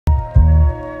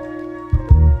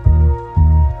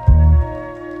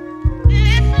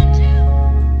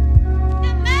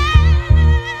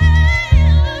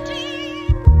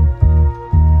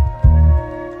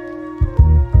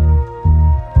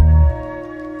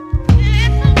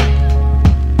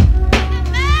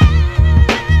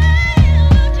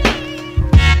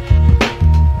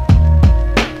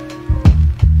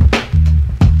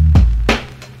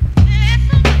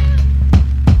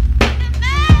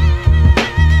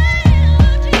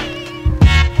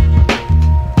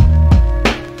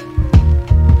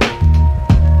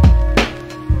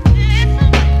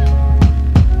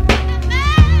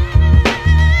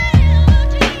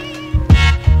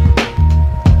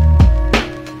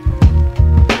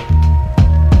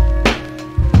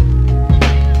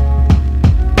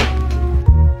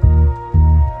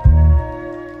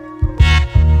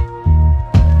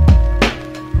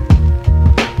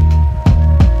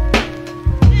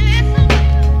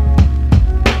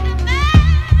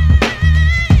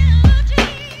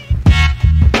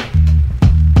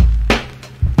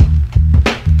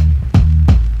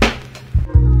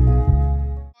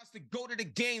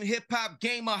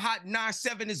HipHopGamer Hot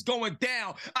 97 is going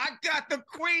down. I got the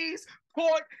Queens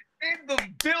Court in the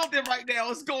building right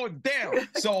now. It's going down.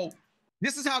 So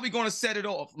this is how we're going to set it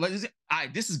off. All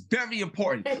right, this is very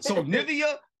important. So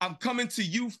Nivea, I'm coming to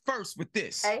you first with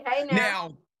this. Hey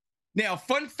now. Now,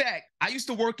 fun fact, I used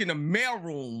to work in the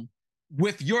mailroom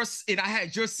with and I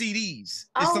had your CDs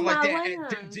and stuff like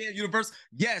that at Jam Universe.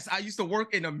 Yes, I used to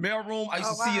work in the mailroom. I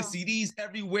used to see your CDs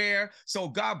everywhere. So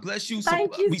God bless you.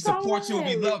 We support you and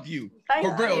we love you. Thank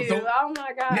you. Oh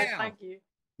my God, thank you.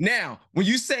 Now, when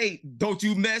you say, don't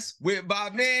you mess with my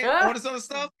man, all this other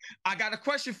stuff, I got a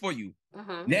question for you.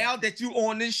 Now that you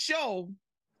on this show,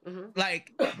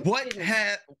 like what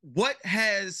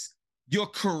has your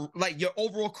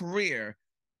overall career,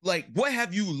 like what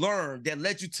have you learned that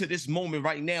led you to this moment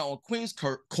right now on Queen's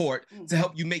Court to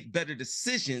help you make better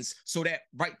decisions so that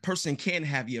right person can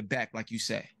have your back, like you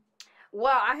say?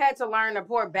 Well, I had to learn to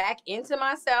pour back into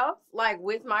myself, like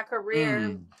with my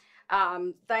career.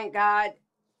 Thank God,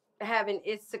 having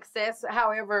its success,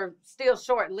 however, still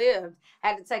short-lived,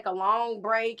 had to take a long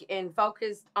break and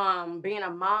focus on being a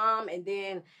mom. And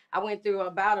then I went through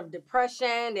a bout of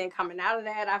depression. Then coming out of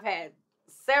that, I've had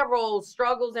several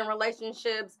struggles in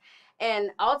relationships. And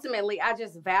ultimately, I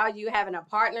just value having a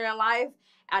partner in life.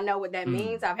 I know what that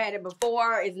means. I've had it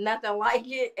before. It's nothing like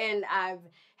it. And I've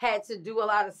had to do a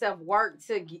lot of self-work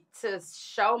to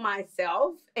show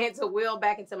myself and to will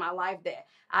back into my life that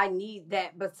I need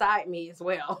that beside me as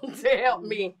well to help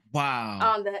me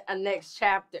on the next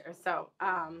chapter. So,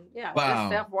 yeah,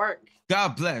 just self-work.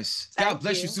 God bless. God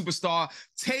bless you, superstar.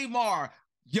 Tamar,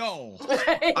 yo,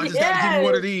 I just got to give you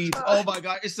one of these. Oh, my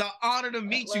God. It's an honor to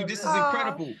meet you. This is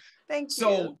incredible. Thank you.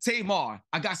 So, Tamar,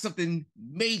 I got something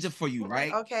major for you,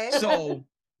 right? Okay. So,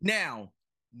 now,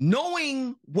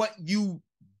 knowing what you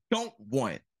don't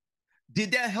want,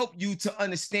 did that help you to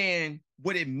understand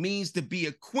what it means to be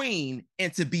a queen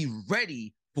and to be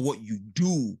ready for what you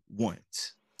do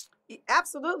want?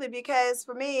 Absolutely, because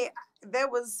for me, there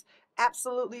was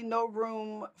absolutely no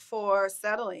room for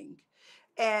settling.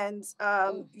 And,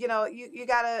 you know, you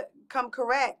got to come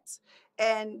correct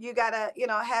and you got to, you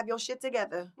know, have your shit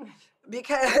together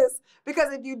because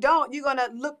if you don't, you're going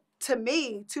to look to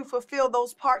me to fulfill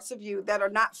those parts of you that are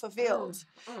not fulfilled.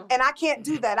 And I can't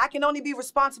do that. I can only be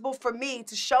responsible for me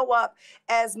to show up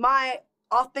as my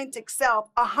authentic self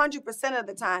 100% of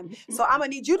the time. So I'm gonna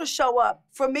need you to show up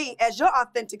for me as your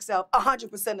authentic self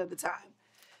 100% of the time.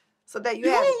 So that you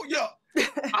have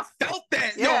I felt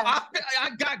that. Yo,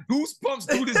 I got goosebumps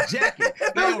through this jacket.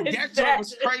 Yo, that joke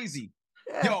was crazy.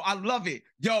 Yo, I love it.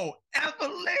 Yo,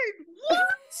 Evelyn, what?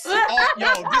 Oh,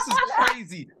 yo, this is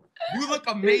crazy. You look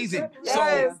amazing.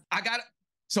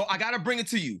 So I gotta bring it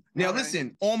to you. Now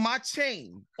listen, on my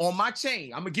chain, I'm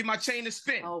gonna give my chain a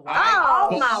spin. Oh, wow.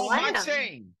 On my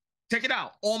chain, check it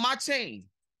out. On my chain,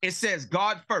 it says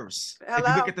God first. Hello? If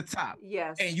you look at the top.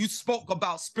 Yes. And you spoke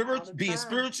about being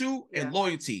spiritual and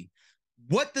loyalty.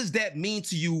 What does that mean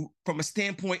to you from a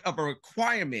standpoint of a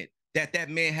requirement that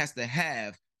man has to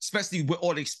have, especially with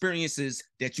all the experiences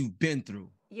that you've been through?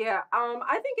 Yeah,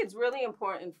 I think it's really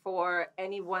important for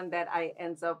anyone that I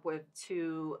ends up with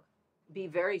to be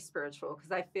very spiritual,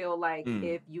 because I feel like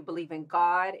if you believe in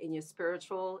God and you're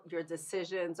spiritual, your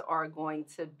decisions are going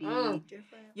to be,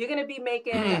 you're going to be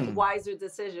making wiser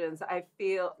decisions. I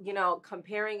feel, you know,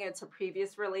 comparing it to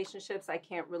previous relationships, I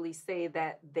can't really say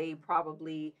that they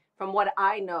probably, from what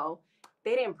I know,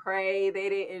 they didn't pray.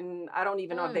 I don't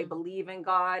even know if they believe in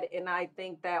God. And I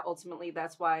think that ultimately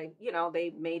that's why, you know, they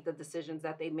made the decisions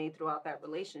that they made throughout that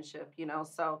relationship, you know.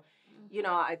 So, you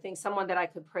know, I think someone that I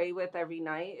could pray with every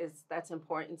night that's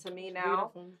important to me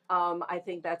now. I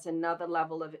think that's another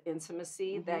level of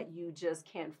intimacy that you just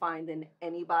can't find in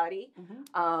anybody.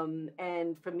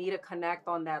 And for me to connect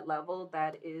on that level,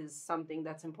 that is something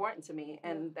that's important to me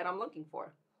and that I'm looking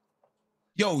for.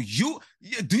 Yo,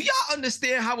 do y'all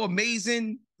understand how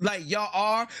amazing like y'all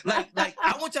are? Like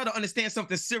I want y'all to understand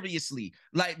something seriously.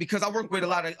 Like, because I work with a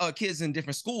lot of kids in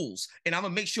different schools, and I'm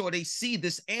gonna make sure they see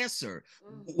this answer.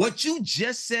 What you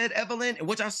just said, Evelyn, and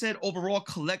what I said overall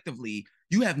collectively,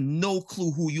 you have no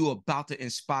clue who you're about to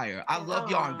inspire. I love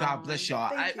y'all and God bless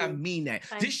y'all. I mean that.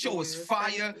 This show is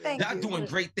fire. Y'all doing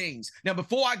great things. Now,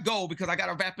 before I go, because I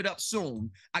gotta wrap it up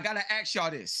soon, I gotta ask y'all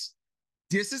this.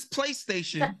 This is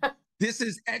PlayStation. This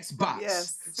is Xbox.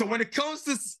 Yes. So when it comes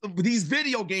to these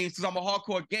video games, because I'm a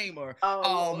hardcore gamer,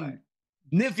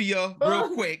 Nivea,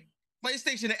 real quick,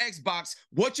 PlayStation and Xbox,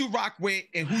 what you rock with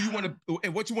and who you want to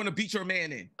and what you want to beat your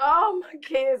man in? Oh, my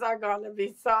kids are gonna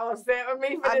be so upset with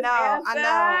me for this answer.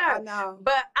 I know.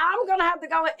 But I'm gonna have to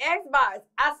go with Xbox.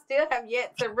 I still have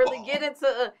yet to really get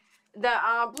into The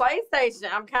PlayStation,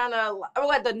 I'm kind of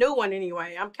well, the new one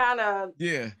anyway. I'm kind of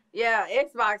Yeah.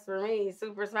 Xbox for me.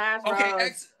 Super Smash Bros.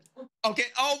 Okay, okay.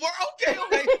 Oh, we're okay.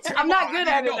 I'm not good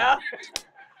at it though.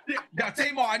 Now,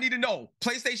 Tamar, I need to know.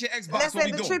 PlayStation, Xbox, Listen, what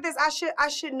we the doing? truth is, I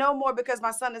should know more because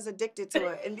my son is addicted to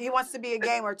it, and he wants to be a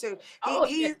gamer too.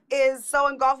 He is so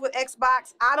engulfed with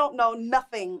Xbox. I don't know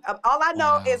nothing. All I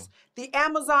know is the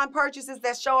Amazon purchases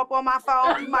that show up on my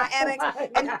phone, my Amex,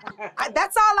 and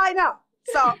that's all I know.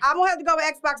 So I'm gonna have to go with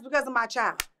Xbox because of my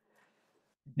child.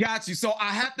 Got you. So I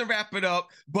have to wrap it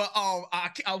up, but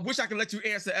I wish I could let you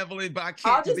answer, Evelyn, but I I'll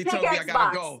can't just because they pick told me Xbox.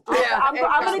 I gotta go. Yeah, I'm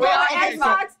gonna go with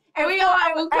Xbox. And we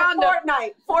like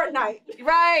Fortnite.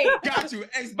 Right. Got you.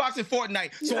 Xbox and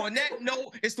Fortnite. So on that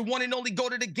note, it's the one and only go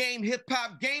to the game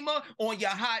HipHopGamer on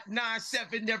your hot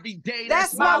 9-7 every day.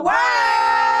 That's my word.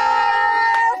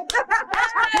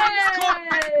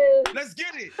 Let's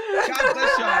get it. God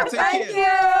bless y'all. Take Thank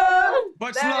care. you.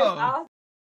 Much That love. is awesome.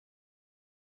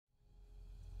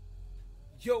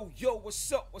 Yo,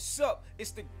 what's up? What's up?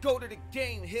 It's the go to the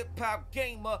game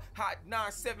HipHopGamer hot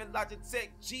 9-7 Logitech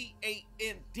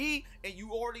GAMD, and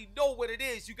you already know what it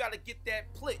is. You got to get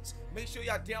that PLITCH. Make sure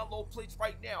y'all download PLITCH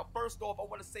right now. First off, I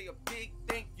want to say a big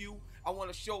thank you. I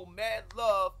want to show mad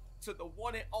love to the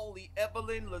one and only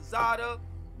Evelyn, Lozada,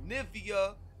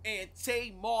 Nivea, and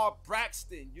Tamar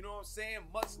Braxton. You know what I'm saying?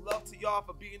 Much love to y'all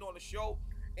for being on the show.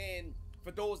 And for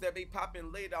those that may pop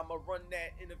in later, I'm going to run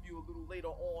that interview a little later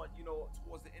on, you know,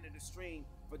 towards the end of the stream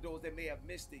for those that may have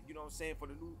missed it, you know what I'm saying, for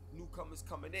the newcomers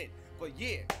coming in. But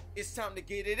yeah, it's time to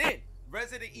get it in.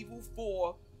 Resident Evil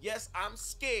 4, yes, I'm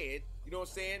scared, you know what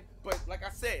I'm saying? But like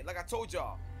I said, like I told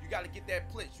y'all, you got to get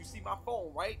that PLITCH. You see my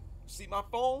phone, right? You see my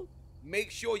phone? Make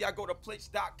sure y'all go to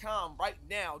PLITCH.com right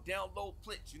now. Download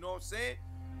PLITCH, you know what I'm saying?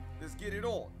 Let's get it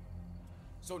on.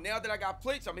 So now that I got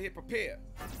PLITCH, I'm going to hit prepare.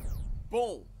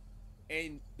 Boom.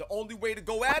 And the only way to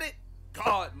go at it,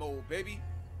 God mode, baby.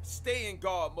 Stay in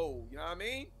God mode, you know what I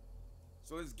mean?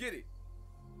 So let's get it.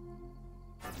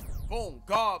 Boom,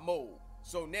 God mode.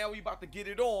 So now we about to get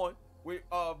it on with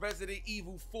Resident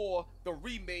Evil 4, the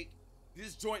remake.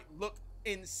 This joint look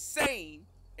insane,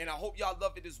 and I hope y'all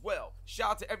love it as well.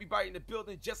 Shout out to everybody in the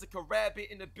building. Jessica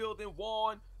Rabbit in the building.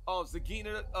 Juan,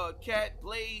 Zagina, Cat,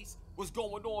 Blaze. What's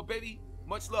going on, baby?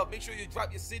 Much love. Make sure you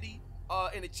drop your city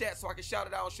in the chat so I can shout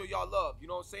it out and show y'all love. You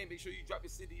know what I'm saying? Make sure you drop your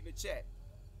city in the chat.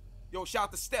 Yo, shout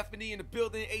out to Stephanie in the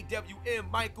building.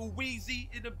 AWM, Michael Weezy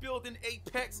in the building.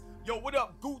 Apex. Yo, what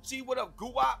up, Gucci? What up,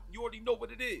 Guap? You already know what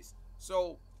it is.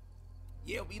 So,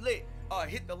 yeah, we lit.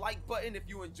 Hit the like button if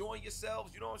you're enjoying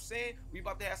yourselves. You know what I'm saying? We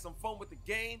about to have some fun with the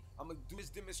game. I'm going to do this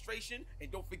demonstration.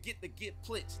 And don't forget to get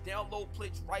PLITCH. Download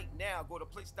PLITCH right now. Go to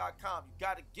PLITCH.com. You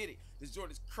got to get it. This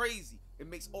joint is crazy. It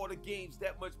makes all the games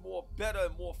that much more better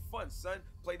and more fun, son.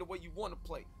 Play the way you want to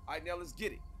play. All right, now let's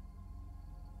get it.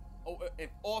 Oh, and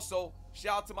also,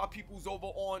 shout out to my peoples over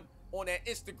on that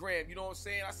Instagram. You know what I'm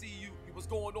saying? I see you. What's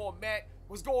going on, Matt?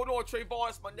 What's going on, Trayvon?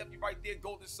 It's my nephew right there,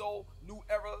 Golden Soul, New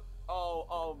Era,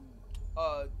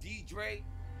 D Dre,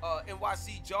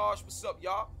 NYC Josh. What's up,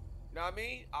 y'all? You know what I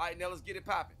mean? All right, now let's get it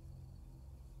popping.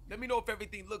 Let me know if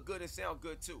everything look good and sound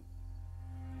good too.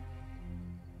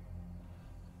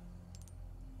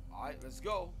 All right, let's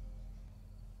go.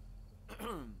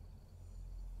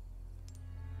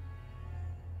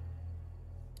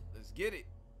 Let's get it.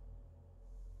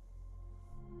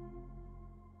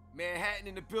 Manhattan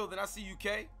in the building. I see you,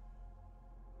 K.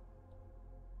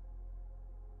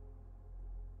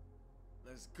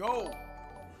 Let's go.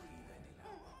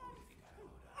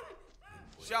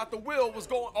 Shout out to Will. What's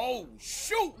going on? Oh,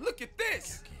 shoot. Look at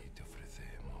this.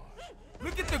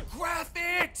 Look at the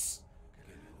graphics.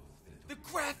 The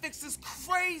graphics is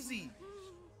crazy.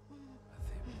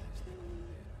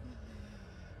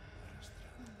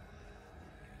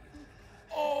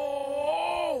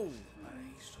 Oh.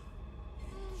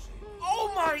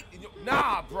 Oh my.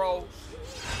 Nah, bro.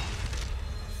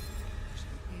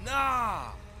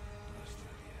 Nah.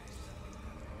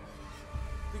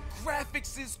 The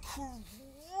graphics is crazy.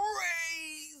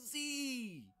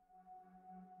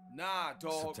 Nah,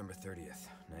 dog. September 30th,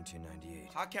 1998.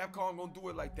 How Capcom gonna do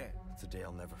it like that? It's a day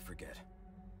I'll never forget.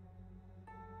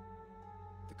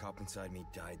 The cop inside me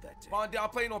died that day. Bondi, I'm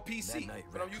playing on PC, That night,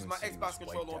 but I'm using my Raccoon City Xbox was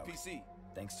controller on wiped out, PC.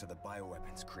 Thanks to the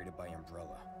bioweapons created by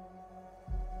Umbrella.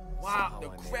 Wow, Somehow the I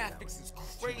made it graphics out. is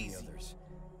Too many crazy. others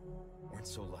weren't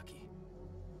so lucky.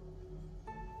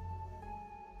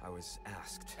 I was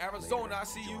asked Arizona, later I to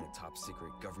see join you. a top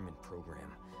secret government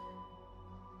program.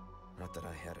 Not that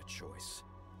I had a choice.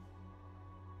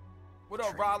 What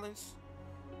up, Training. Rollins?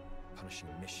 Punishing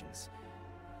missions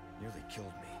nearly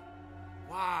killed me.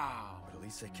 Wow. But at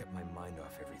least I kept my mind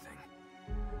off everything.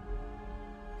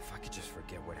 If I could just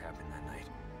forget what happened that night.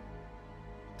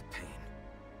 The pain.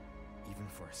 Even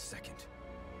for a second.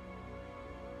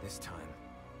 This time,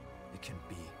 it can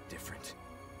be different.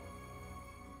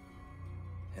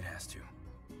 It has to.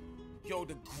 Yo,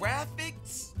 the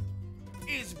graphics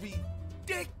is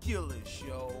ridiculous,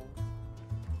 yo.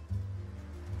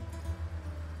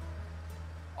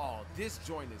 Oh, this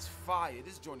joint is fire.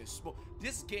 This joint is smoke.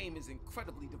 This game is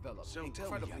incredibly developed. So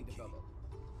incredibly tell me, Yankee, developed.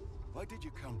 why did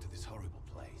you come to this horrible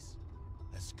place?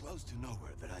 As close to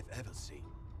nowhere that I've ever seen.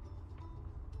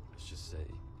 Let's just say,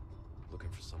 looking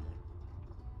for someone.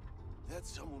 That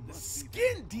someone The must be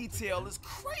skin detail is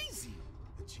crazy.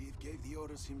 The chief gave the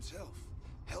orders himself.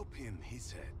 Help him, he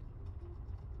said.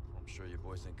 I'm sure your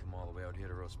boys didn't come all the way out here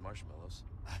to roast marshmallows.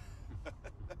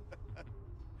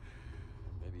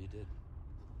 Maybe you did.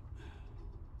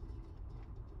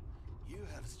 You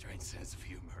have a strange sense of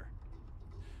humor.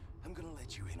 I'm gonna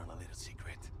let you in on a little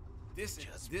secret. This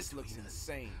looks between us.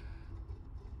 insane.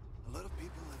 A lot of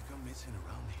people have gone missing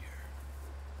around here.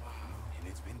 Wow. And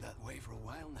it's been that way for a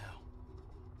while now.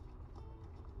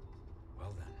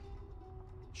 Well then,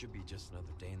 should be just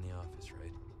another day in the office,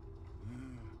 right?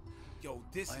 Yo,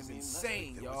 this I is mean, last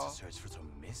insane, week there y'all. was a search for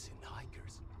some missing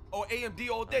hikers. Oh, AMD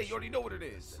all day. You already know what it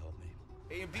That's is. to help me.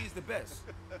 AMD is the best.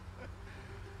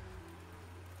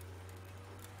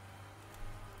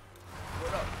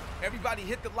 What up? Everybody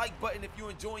hit the like button if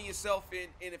you're enjoying yourself and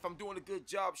if I'm doing a good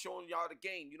job showing y'all the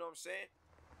game. You know what I'm saying?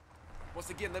 Once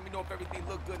again, let me know if everything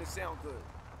look good and sound good.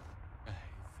 I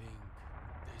think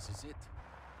this is it.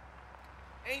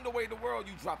 Ain't no way in the world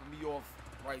you dropping me off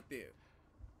right there.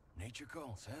 Nature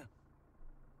calls, huh?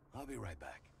 I'll be right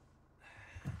back.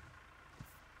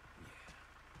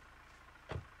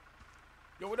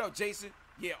 Yo, what up, Jason?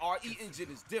 Yeah, RE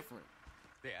engine is different.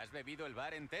 ¿Te has bebido el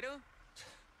bar entero?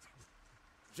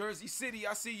 Jersey City,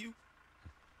 I see you.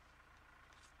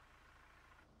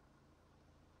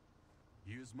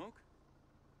 You smoke?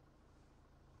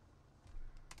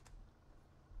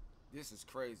 This is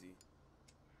crazy.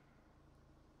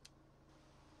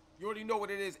 You already know what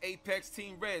it is. Apex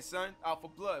Team Red, son. Out for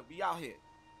blood. We out here.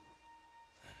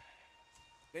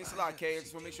 Thanks a lot, Kay. I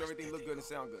just want to make sure everything look good and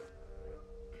sound good.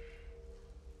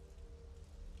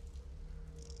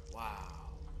 Wow.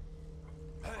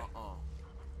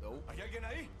 Nope. ¿Hay alguien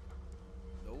ahí?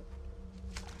 Nope.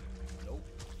 Nope.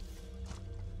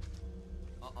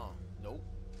 Nope.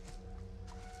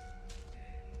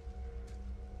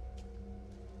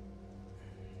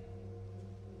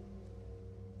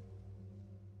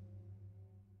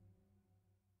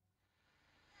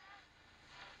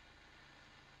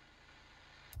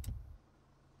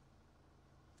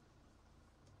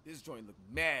 This joint look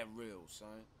mad real,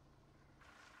 son.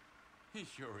 He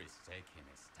sure is taking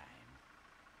his time.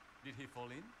 Did he fall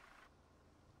in?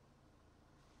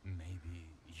 Maybe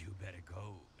you better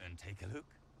go and take a look.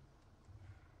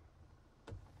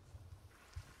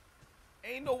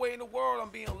 Ain't no way in the world I'm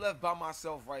being left by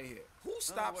myself right here. Who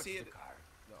stops what's here? the car?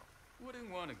 No. Wouldn't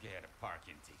want to get a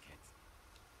parking ticket.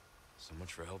 So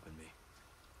much for helping me.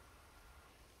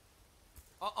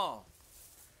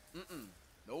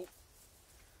 Nope.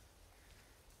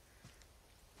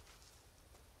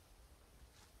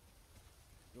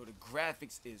 Yo, the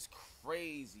graphics is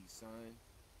crazy, son.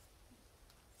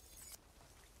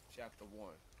 Chapter 1.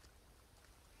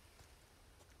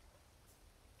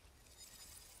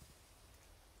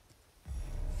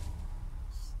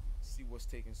 See what's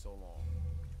taking so long.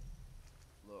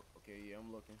 Look, okay, yeah,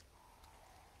 I'm looking.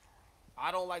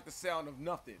 I don't like the sound of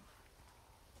nothing.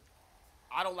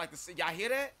 I don't like the sound. Y'all hear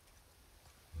that?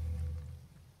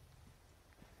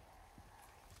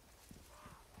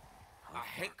 How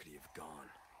far could he have gone?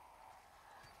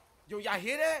 Yo, y'all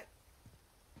hear that?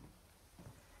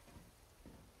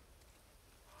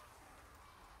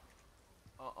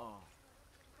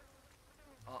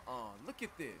 Look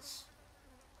at this.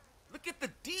 Look at the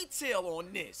detail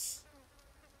on this.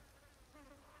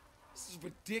 This is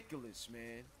ridiculous,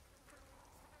 man.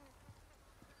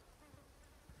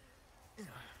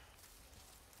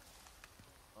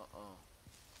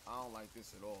 I don't like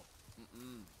this at all.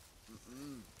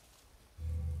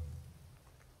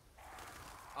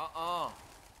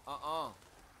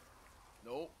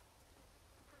 Nope.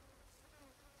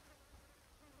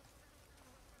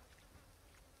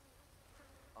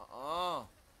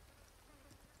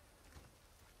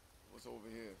 What's over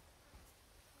here?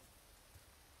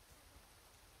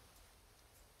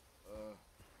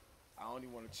 I don't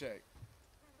even want to check.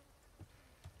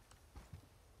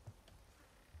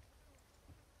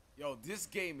 Yo, this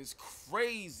game is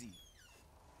crazy.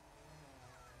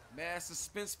 Mad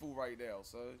suspenseful right now,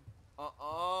 son.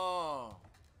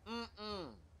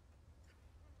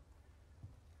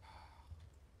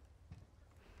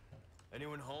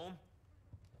 Anyone home?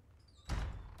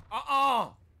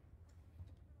 I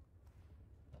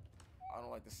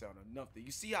don't like the sound of nothing.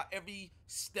 You see how every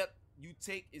step you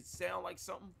take, it sound like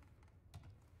something?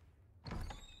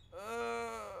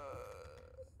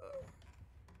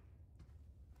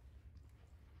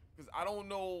 Because I don't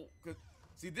know. Cause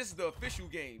see, this is the official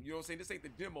game. You know what I'm saying? This ain't the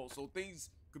demo, so things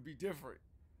could be different.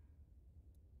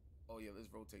 Oh yeah,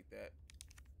 let's rotate that.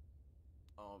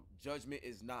 Judgment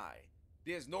is nigh.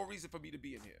 There's no reason for me to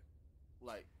be in here.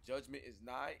 Like, judgment is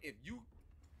nigh. If you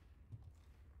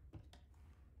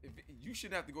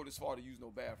shouldn't have to go this far to use no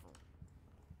bathroom.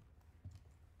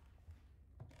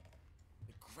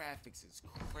 The graphics is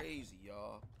crazy,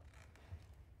 y'all.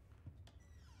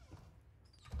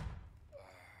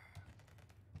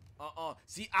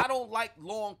 See, I don't like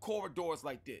long corridors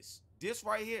like this. This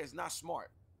right here is not smart.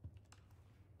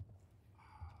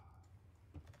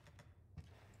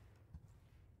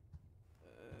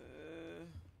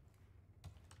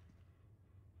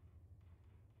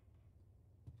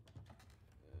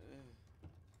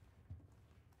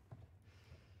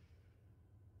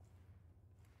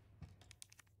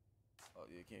 Oh,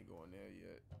 you can't go in there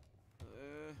yet.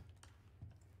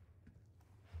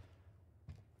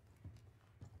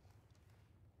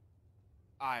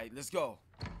 All right, let's go.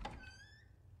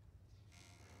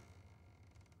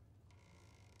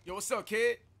 Yo, what's up,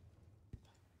 kid?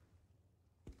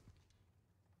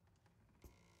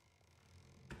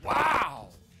 Wow.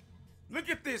 Look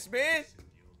at this, man.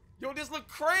 Yo, this look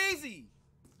crazy.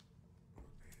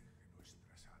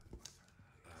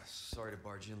 Sorry to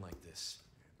barge in like this.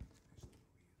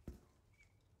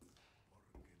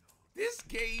 This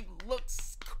game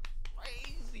looks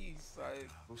crazy, son.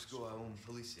 Busco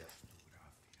a policía.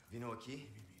 Vino aquí?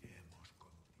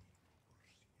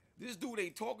 This dude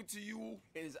ain't talking to you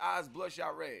and his eyes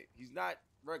bloodshot red. He's not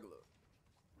regular.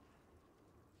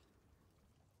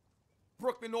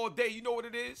 Brooklyn all day, you know what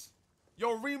it is?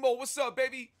 Yo, Remo, what's up,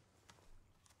 baby?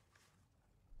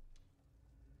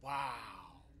 Wow.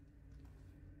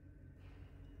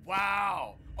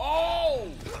 Wow.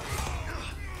 Oh!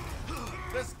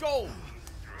 Let's go.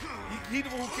 He the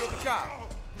one who killed the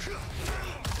cop.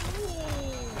 Ooh.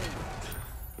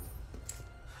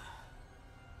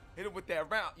 Hit him with that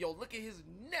round. Yo, look at his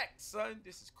neck, son.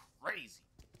 This is crazy.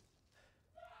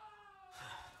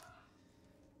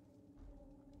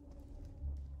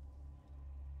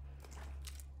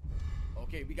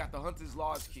 Okay, we got the Hunter's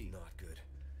Lodge key. Not good.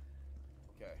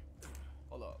 Okay.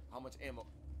 Hold up. How much ammo?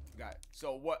 Got it.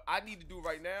 So what I need to do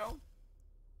right now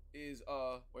is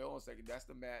wait, hold on a second. That's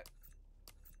the map.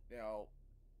 Now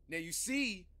you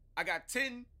see I got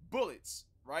 10 bullets,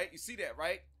 right? You see that,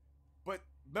 right? But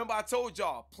remember I told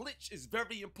y'all, PLITCH is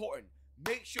very important.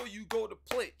 Make sure you go to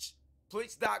PLITCH.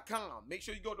 PLITCH.com. Make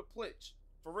sure you go to PLITCH.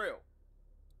 For real.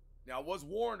 Now I was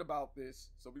warned about this,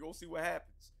 so we're gonna see what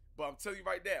happens. But I'm telling you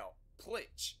right now,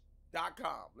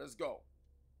 PLITCH.com. Let's go.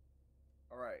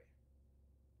 All right.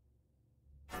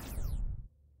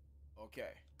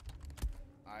 Okay.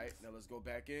 All right, now let's go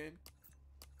back in.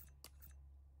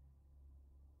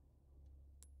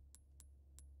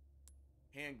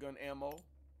 Handgun ammo.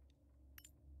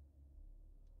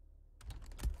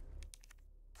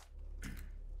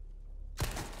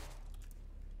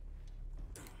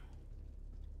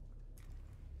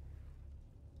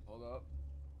 Hold up.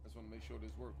 I just want to make sure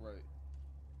this works right.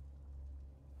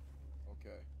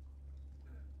 Okay.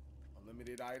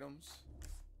 Unlimited items.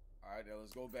 All right, now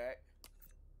let's go back.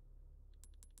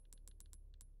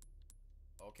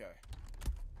 Okay.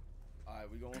 All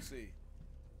right, we gonna see.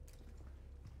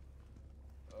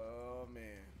 Oh, man.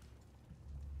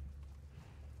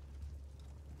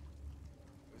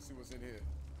 Let's see what's in here.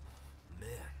 Man,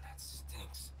 that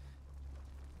stinks.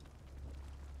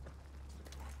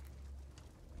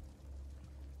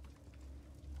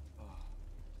 Oh.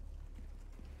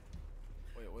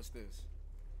 Wait, what's this?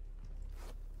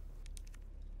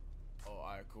 Oh,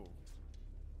 all right, cool.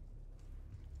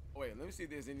 Wait, let me see if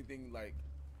there's anything like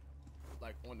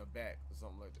on the back or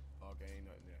something like that. Okay, ain't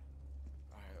nothing there.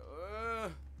 All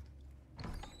right.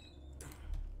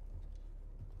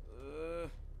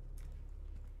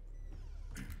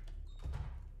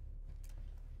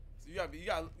 So you got,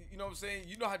 you know what I'm saying?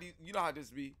 You know how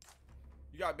this be.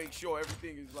 You gotta make sure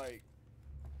everything is like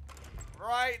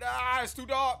right. Ah, it's too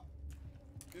dark.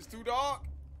 It's too dark.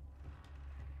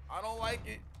 I don't like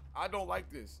it. I don't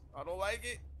like this. I don't like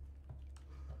it.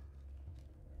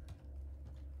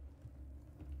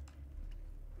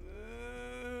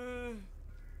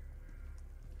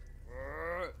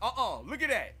 Look at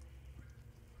that.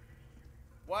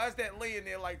 Why is that laying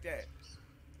there like that?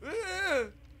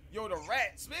 Yo, the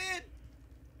rats, man.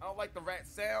 I don't like the rat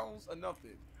sounds or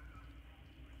nothing.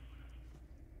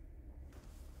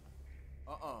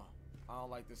 I don't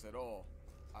like this at all.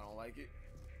 I don't like it.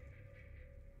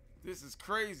 This is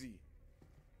crazy.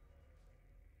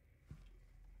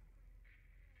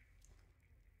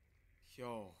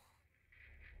 Yo.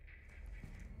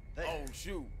 Hey. Oh,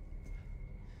 shoot.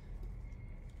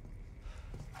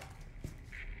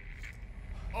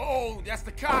 Oh, that's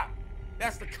the cop.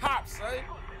 That's the cop, son.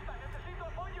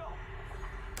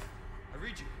 I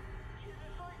read you.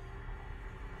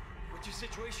 What's your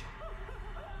situation?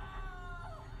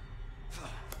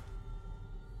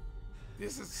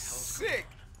 This is sick.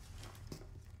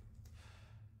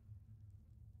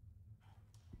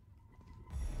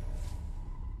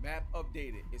 Map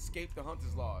updated. Escape the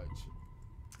Hunter's Lodge.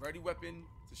 Ready weapon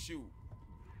to shoot.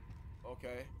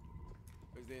 Okay.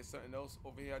 Is there something else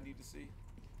over here I need to see?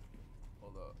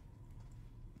 Hold up.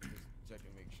 Just check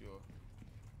and make sure.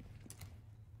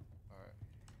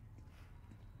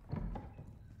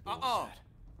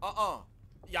 Alright.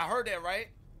 Y'all heard that, right?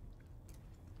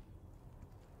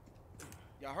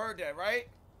 Y'all heard that, right?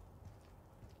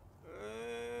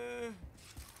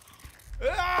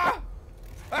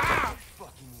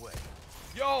 Fucking way.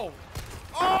 Yo!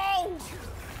 Oh!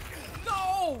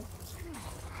 No!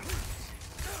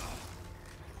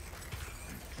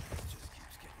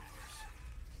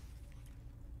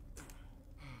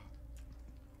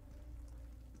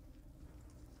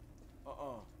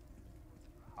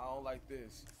 I don't like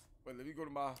this. But let me go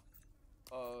to my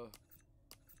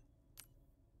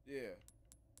yeah.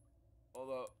 Hold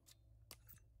up.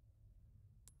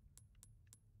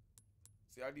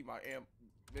 See, I need my ammo.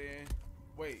 Man,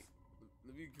 wait.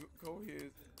 Let me go here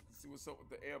and see what's up with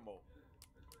the ammo.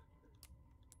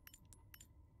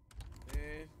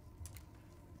 Man.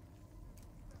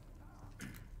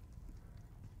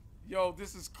 Yo,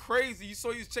 this is crazy. You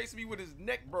saw he was chasing me with his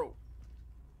neck broke.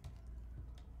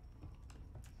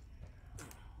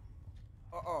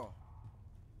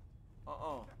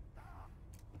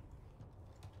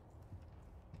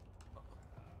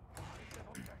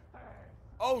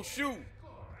 Oh, shoot.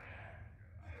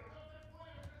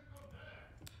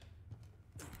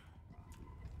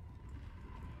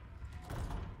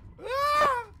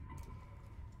 Ah!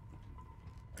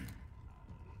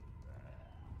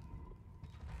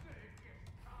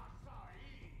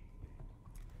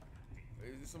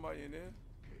 Is there somebody in there?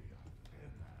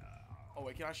 Oh,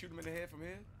 wait, can I shoot him in the head from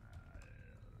here?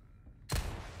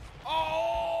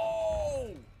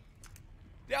 Oh!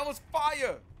 That was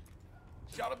fire!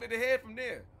 Shot him in the head from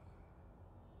there.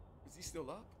 Is he still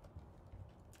up?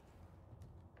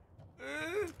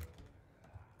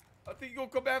 I think he's gonna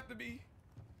come after me.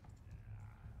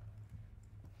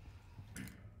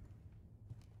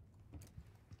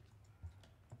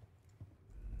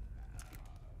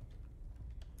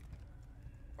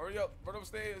 Hurry up, run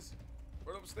upstairs.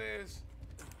 Run upstairs.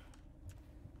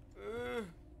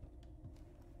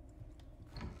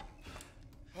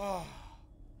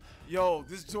 Yo,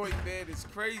 this joint, man, is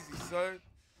crazy, son.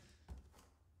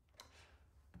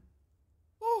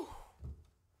 Whew.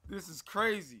 This is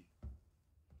crazy.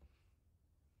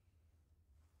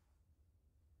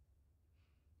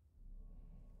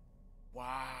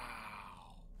 Wow.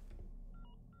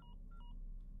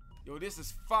 Yo, this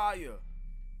is fire.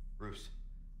 Bruce,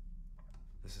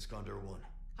 this is Condor 1.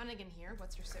 Hunnigan here.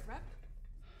 What's your sit rep?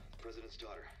 President's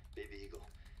daughter, Baby Eagle.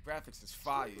 Graphics is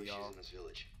fire, y'all. In this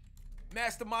village.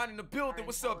 Mastermind in the building.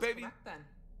 What's up, baby? Correct, then.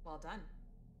 Well done.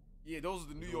 Yeah, those are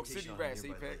the New York City rats,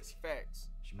 Apex. Facts.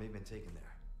 She may have been taken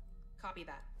there. Copy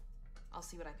that. I'll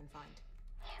see what I can find.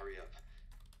 Hurry up.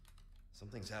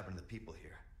 Something's happened to the people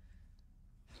here.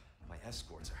 My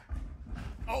escorts are...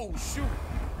 Oh, shoot.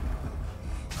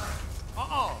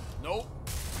 Nope.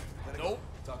 Nope.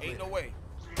 Ain't no way.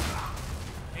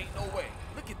 Ain't no way.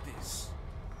 Look at this.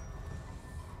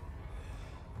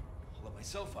 I'll let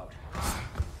myself out.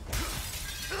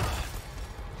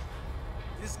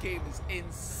 This game is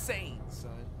insane,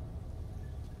 son.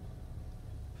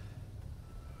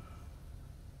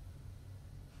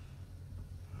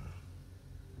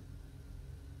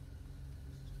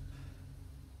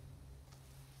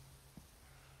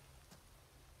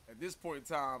 At this point in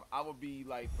time, I would be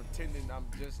like pretending I'm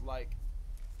just like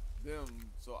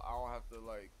them, so I don't have to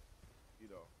like, you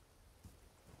know.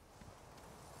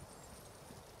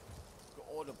 Look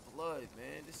at all the blood,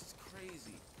 man. This is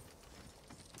crazy.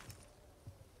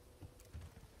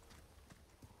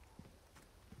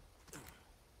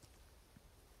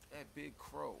 That big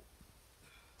crow.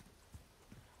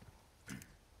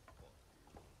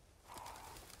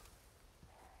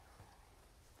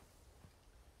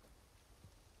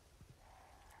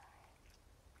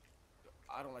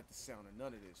 I don't like like the sound of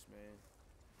none of this, man.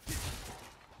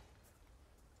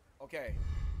 Okay.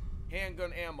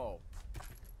 Handgun ammo.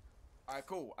 Alright,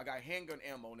 cool. I got handgun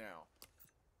ammo now.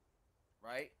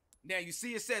 Right? Now, you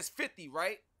see it says 50,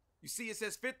 right? You see it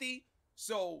says 50?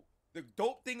 So, the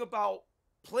dope thing about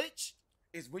PLITCH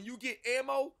is when you get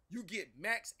ammo, you get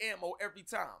max ammo every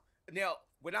time. Now,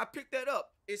 when I picked that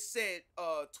up, it said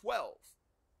 12.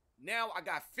 Now, I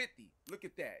got 50. Look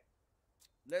at that.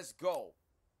 Let's go.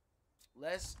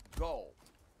 Let's go.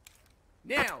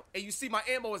 Now, and you see my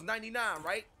ammo is 99,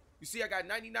 right? You see I got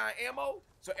 99 ammo?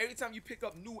 So every time you pick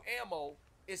up new ammo,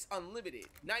 it's unlimited.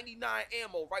 99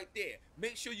 ammo right there.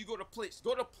 Make sure you go to PLITCH.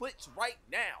 Go to PLITCH right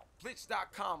now.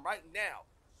 PLITCH.com right now.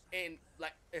 And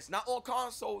like, it's not on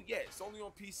console yet. It's only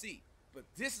on PC. But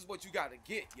this is what you gotta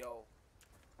get, yo.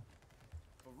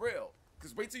 For real.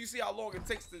 Because wait till you see how long it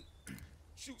takes to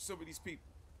shoot some of these people.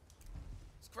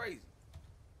 It's crazy.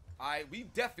 Alright, we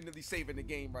definitely saving the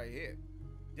game right here.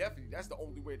 Definitely. That's the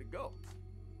only way to go.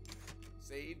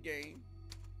 Save game.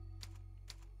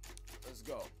 Let's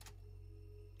go.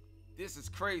 This is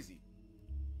crazy.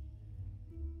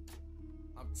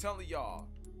 I'm telling y'all.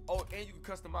 Oh, and you can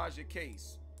customize your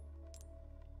case.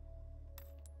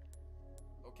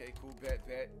 Okay, cool.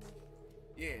 Bet.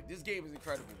 Yeah, this game is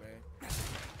incredible, man.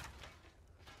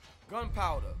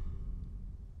 Gunpowder.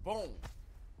 Boom.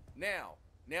 Now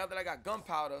that I got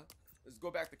gunpowder, let's go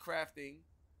back to crafting.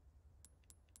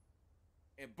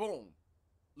 And boom.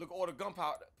 Look at all the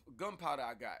gunpowder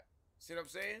I got. See what I'm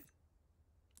saying?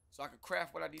 So I can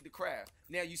craft what I need to craft.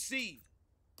 Now you see,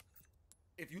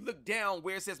 if you look down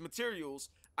where it says materials,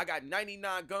 I got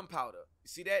 99 gunpowder. You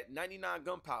see that? 99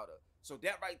 gunpowder. So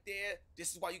that right there,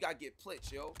 this is why you gotta get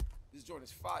PLITCH, yo. This joint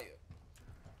is fire.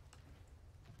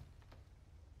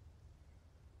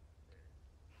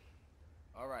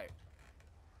 All right.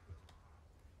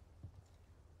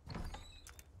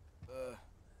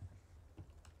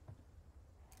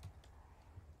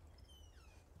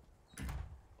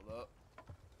 Hold up.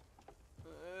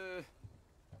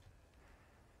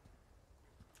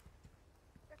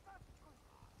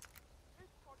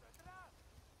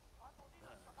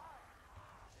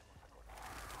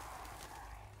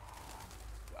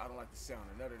 I don't like the sound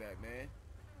of none of that, man.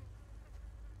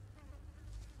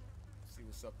 Let's see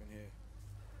what's up in here.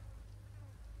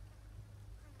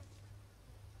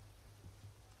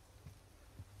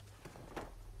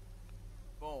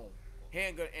 Boom.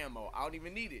 Handgun ammo. I don't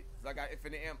even need it, 'cause I got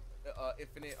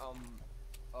infinite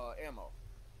ammo.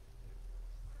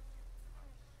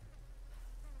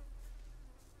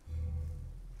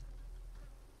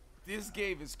 This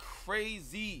game is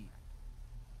crazy.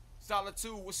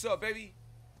 Solitude, what's up, baby?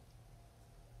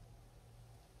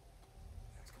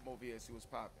 Let's come over here and see what's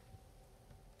popping.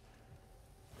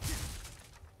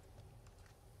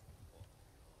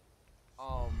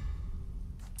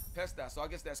 Pesta, so I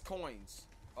guess that's coins.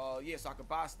 Yeah, so I can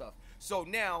buy stuff. So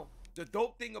now the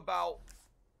dope thing about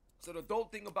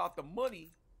the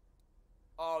money,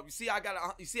 you see I got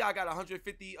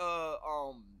 150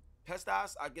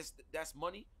 pestas. I guess that's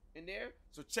money in there.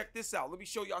 So check this out. Let me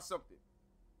show y'all something.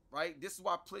 Right? This is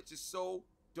why PLITCH is so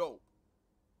dope.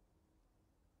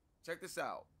 Check this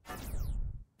out.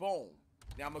 Boom.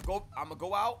 Now I'm gonna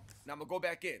go out. Now I'm gonna go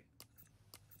back in.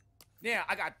 Now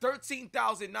I got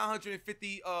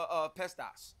 13,950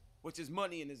 pestas, which is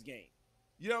money in this game.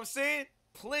 You know what I'm saying?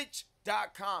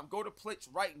 PLITCH.com. Go to PLITCH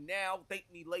right now.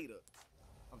 Thank me later.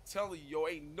 I'm telling you, yo,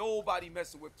 ain't nobody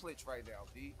messing with PLITCH right now,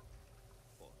 D.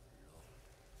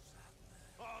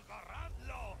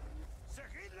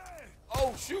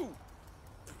 Oh shoot!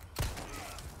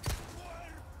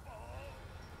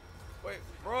 Wait,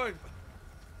 run!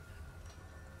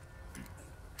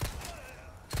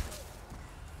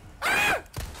 Ah!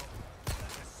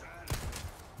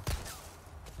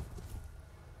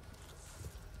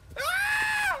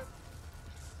 Ah!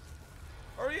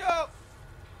 Hurry up!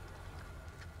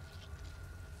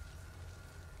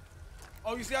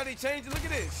 Oh, you see how they changed it? Look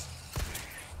at this.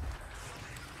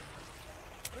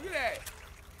 Look at that.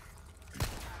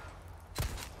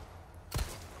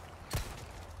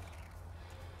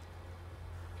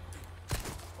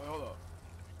 Wait, hold up.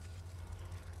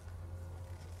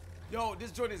 Yo,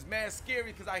 this joint is mad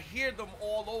scary because I hear them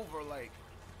all over, like.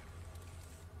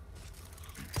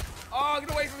 Oh,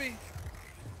 get away from me.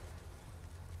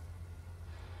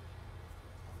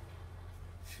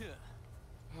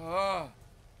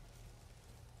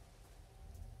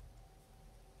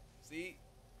 See?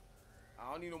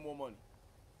 I don't need no more money.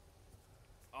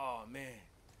 Oh, man.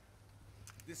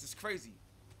 This is crazy.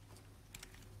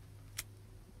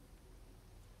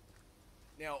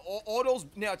 Now, all those...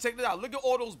 Now, check this out. Look at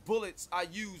all those bullets I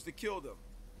used to kill them.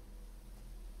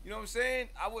 You know what I'm saying?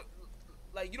 I would,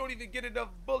 like, you don't even get enough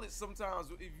bullets sometimes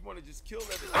if you want to just kill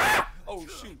everything. Oh,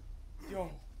 shoot.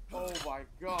 Yo. Oh, my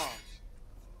gosh.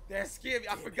 That scared me.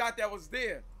 I forgot that was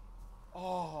there.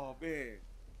 Oh, man.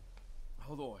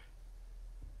 Hold on.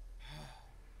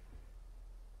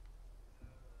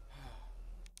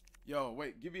 Yo,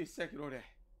 wait. Give me a second on that.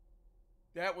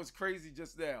 That was crazy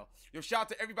just now. Yo, shout out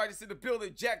to everybody that's in the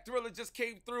building. Jack Thriller just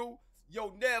came through.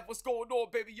 Yo, Nev, what's going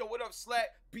on, baby? Yo, what up,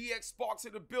 Slack? BX Sparks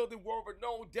in the building. World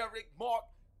renowned. Derek, Mark,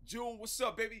 June, what's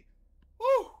up, baby?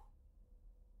 Woo!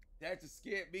 That just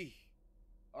scared me.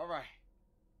 All right.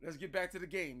 Let's get back to the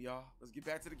game, y'all. Let's get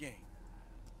back to the game.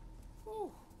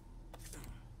 Woo.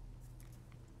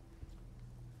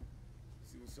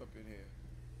 See what's up in here.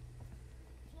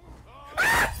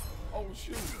 Oh,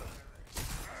 shoot.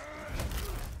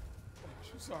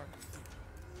 Sorry.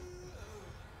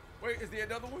 Wait, is there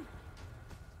another one?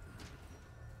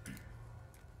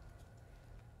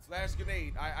 Flash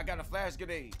grenade. I got a flash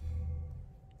grenade.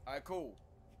 All right, cool.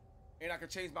 And I can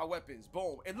change my weapons.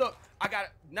 Boom. And look, I got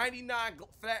 99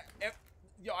 flat.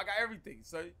 Yo, I got everything.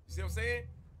 So, you see what I'm saying?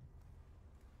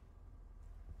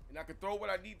 And I can throw what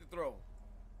I need to throw.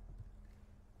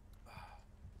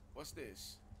 What's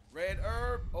this? Red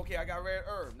herb. Okay, I got red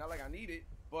herb. Not like I need it,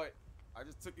 but I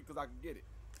just took it because I could get it.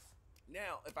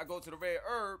 Now, if I go to the red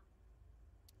herb,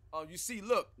 you see,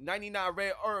 look, 99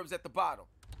 red herbs at the bottom.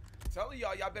 I'm telling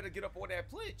y'all, y'all better get up on that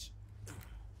PLITCH. I'm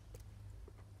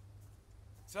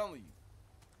telling you.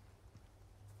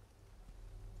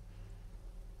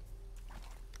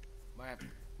 Might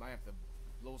have to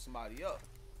blow somebody up.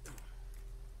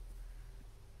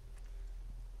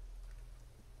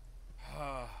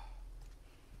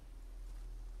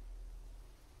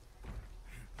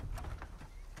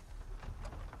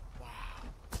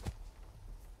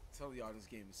 Tell y'all this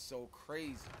game is so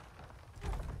crazy.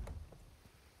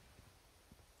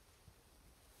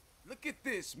 Look at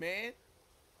this, man.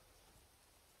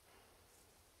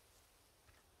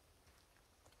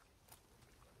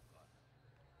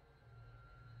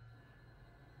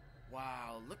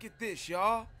 Wow, look at this,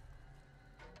 y'all.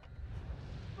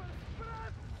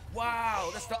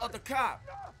 Wow, that's the other cop.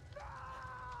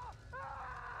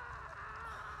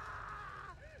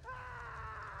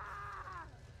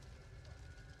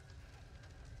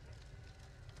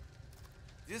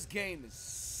 This game is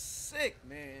sick,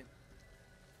 man.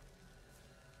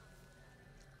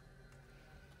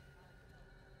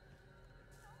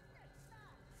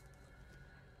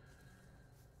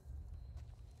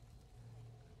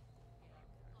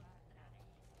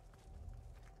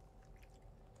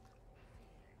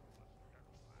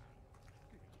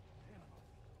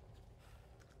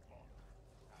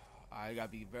 I gotta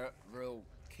be real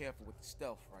careful with the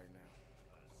stealth right now.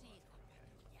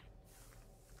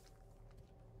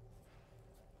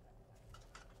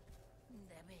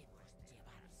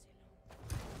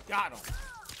 Got him.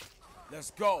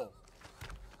 Let's go.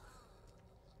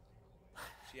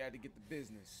 She had to get the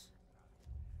business.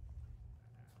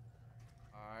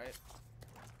 All right.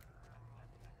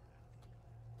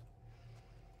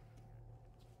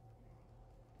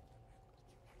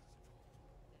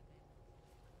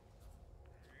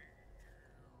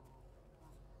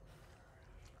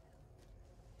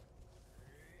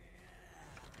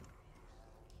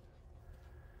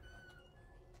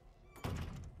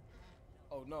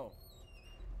 Oh no.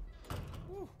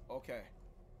 Whew, okay.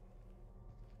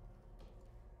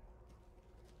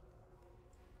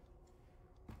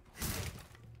 That's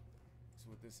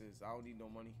what this is. I don't need no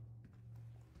money.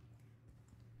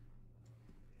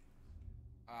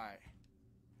 Alright.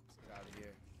 Let's get out of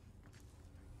here.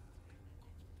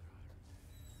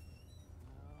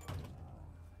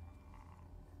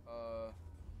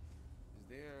 Is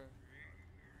there...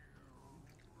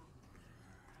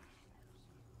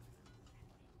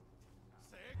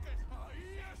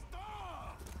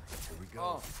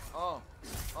 Go.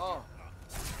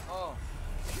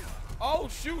 Oh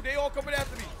shoot, they all coming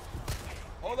after me.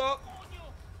 Hold up.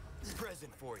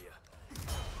 Present for you.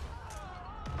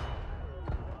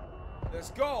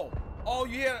 Let's go. Oh,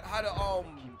 you hear how the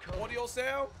audio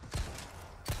sound?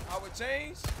 How it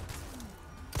changed?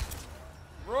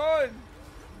 Run.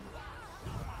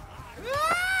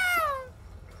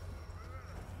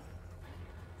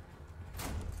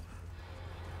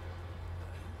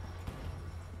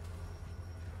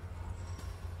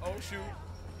 Oh shoot.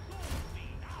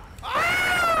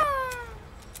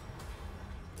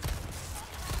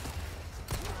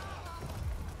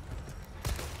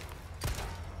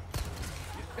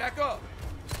 Back up.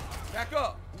 Back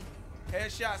up.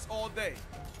 Headshots all day.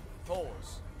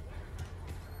 Pause.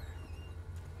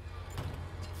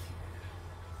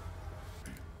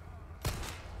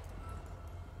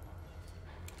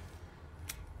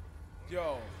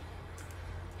 Yo.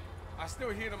 I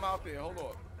still hear them out there. Hold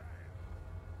on.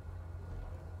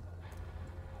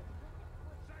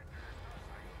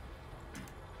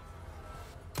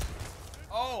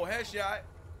 Oh, headshot.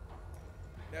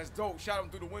 That's dope. Shot him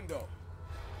through the window.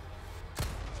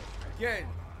 Again.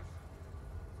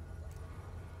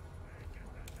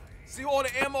 See all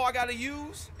the ammo I gotta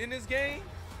use in this game?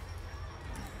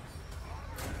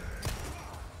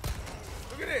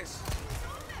 Look at this.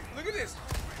 Look at this.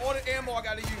 All the ammo I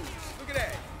gotta use. Look at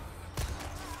that.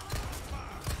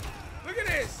 Look at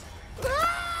this.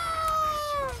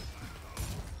 Ah!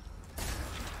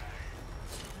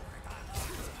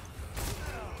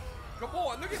 Come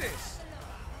on, look at this.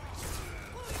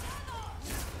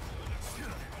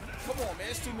 Come on, man.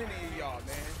 It's too many of y'all,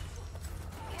 man.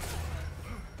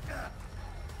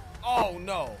 Oh,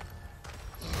 no.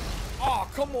 Oh,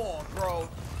 come on, bro.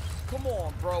 Come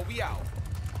on, bro. We out.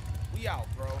 We out,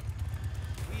 bro.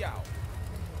 We out.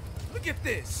 Look at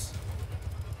this.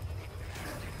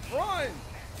 Run.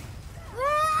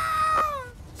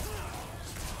 Run.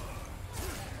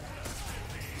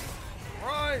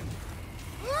 Run.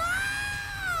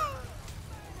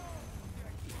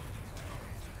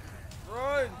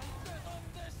 Run.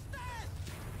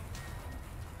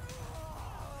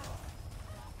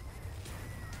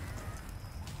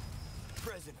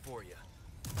 Present for you.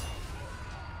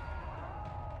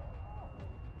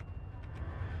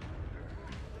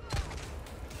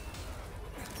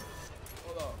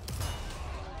 Hold up.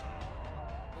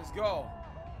 Let's go.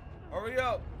 Hurry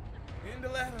up. Hit the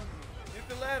ladder. Hit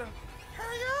the ladder.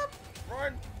 Hurry up.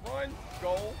 Run. Run.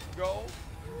 Go. Go.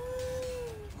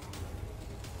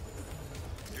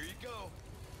 Here you go.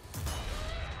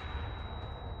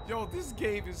 Yo, this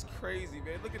game is crazy,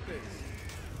 man. Look at this.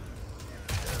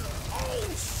 Oh,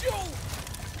 shoot!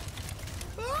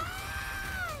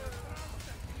 Ah!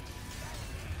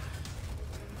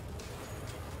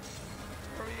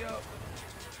 Hurry up.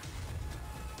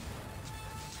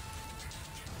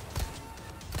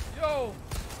 Yo,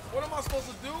 what am I supposed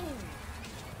to do? Yo,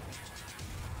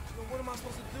 what am I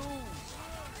supposed to do?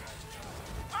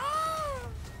 Ah!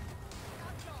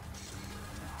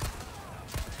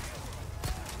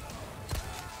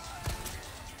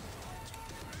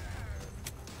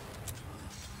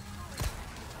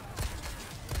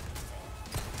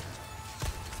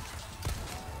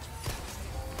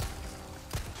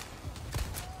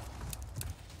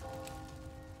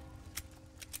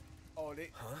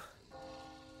 Huh?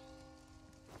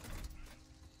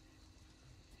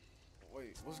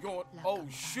 Wait, what's going? Oh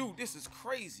shoot, this is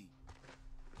crazy.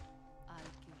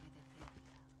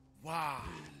 Wow.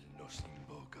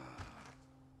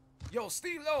 Yo,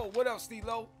 Stilo, what up,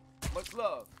 Stilo? Much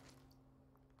love.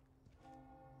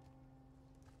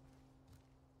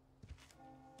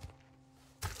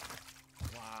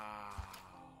 Wow.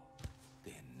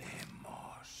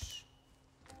 Tenemos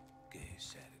que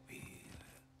servir.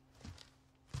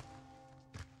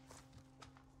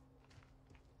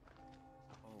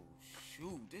 Oh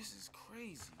shoot, this is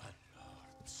crazy.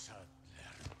 Lord Sadler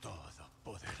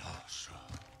Todopoderoso.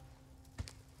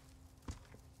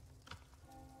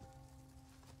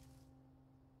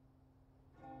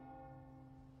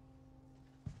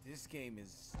 This game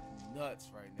is nuts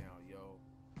right now, yo.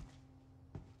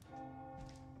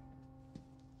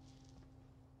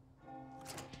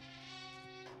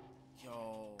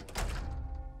 Yo.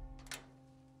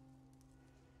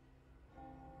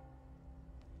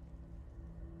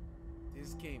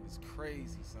 This game is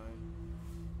crazy, son.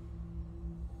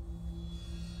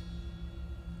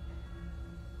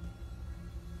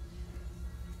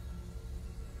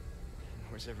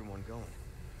 Where's everyone going?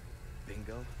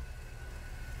 Bingo?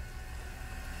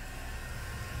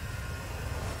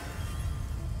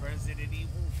 Resident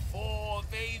Evil 4,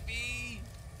 baby!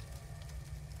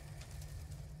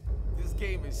 This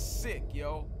game is sick,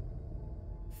 yo.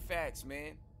 Facts,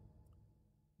 man.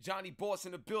 Johnny Boss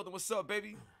in the building. What's up,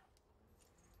 baby?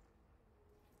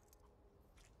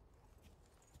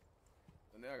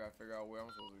 And now I gotta figure out where I'm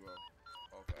supposed to go.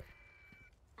 Okay.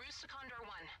 Routes to Condor 1.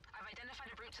 I've identified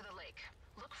a route to the lake.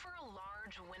 Look for a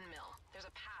large windmill. There's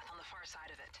a path on the far side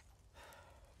of it.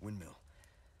 Windmill.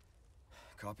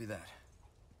 Copy that.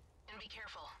 And be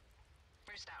careful.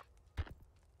 Roost out.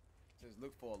 Says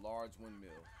look for a large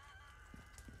windmill.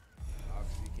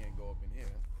 Obviously can't go up in here.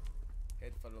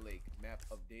 Head for the lake. Map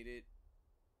updated.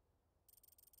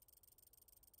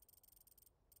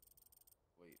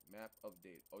 Wait, map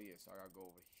update. Oh yeah, so I gotta go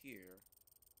over here.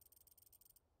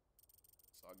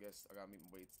 So I guess I gotta make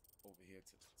my way over here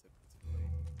to the lake.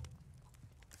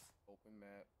 Open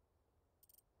map.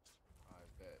 I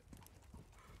bet.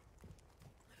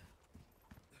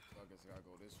 So I guess I gotta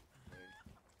go this way.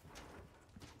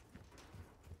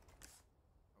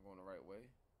 I'm going the right way.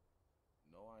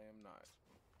 No, I am not.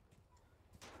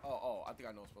 Oh, I think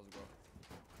I know I'm supposed to go.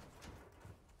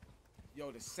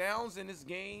 Yo, the sounds in this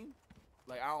game,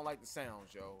 like, I don't like the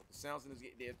sounds, yo. The sounds in this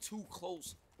game, they're too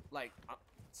close. Like,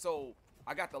 so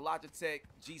I got the Logitech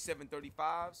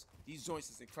G735s. These joints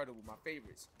is incredible, my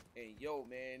favorites. And yo,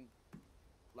 man,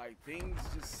 like, things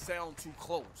just sound too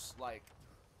close. Like,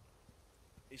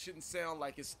 it shouldn't sound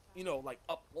like it's, you know, like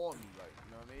up on me, like,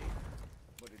 you know what I mean?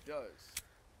 But it does.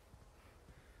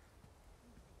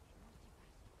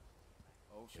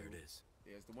 Oh, shoot. There it is.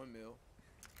 There's the windmill.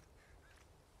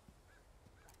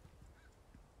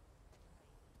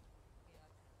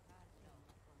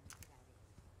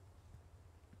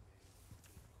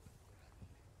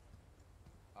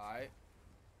 Alright.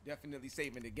 Definitely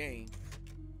saving the game.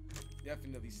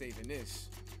 Definitely saving this.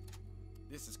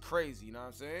 This is crazy, you know what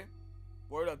I'm saying?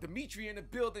 Word up. Dimitri in the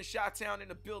building. Chi-Town in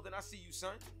the building. I see you,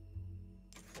 son.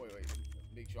 Wait.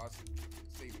 Make sure I'm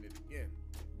saving it again.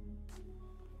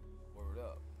 Word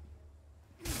up.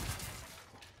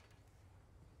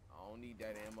 I don't need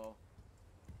that ammo.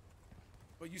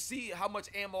 But you see how much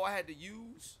ammo I had to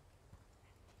use?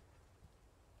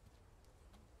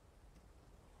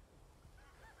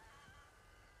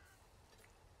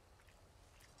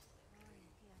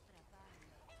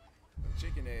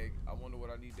 Chicken egg. I wonder what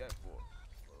I need that for.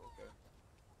 But okay.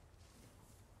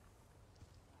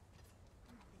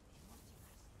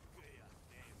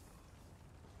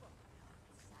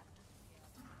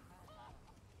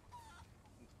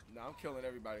 Nah, I'm killing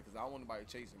everybody because I don't want nobody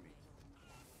chasing me.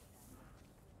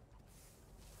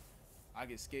 I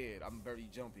get scared. I'm very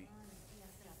jumpy.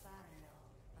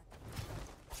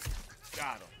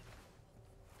 Got him.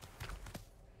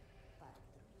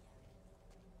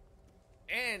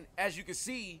 And as you can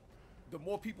see, the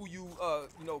more people you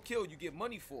kill, you get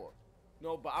money for.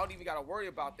 No, but I don't even gotta worry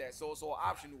about that. So it's all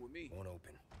optional with me. Won't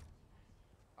open.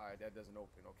 All right, that doesn't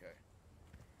open. Okay.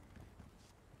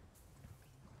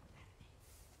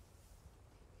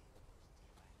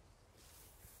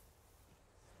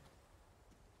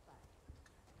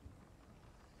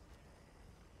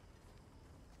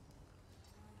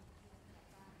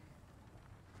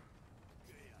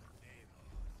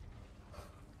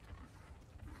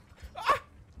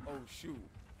 Oh shoot.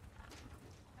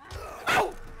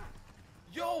 Oh!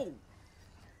 Yo!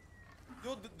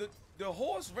 Yo, the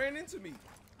horse ran into me.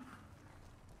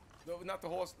 No, not the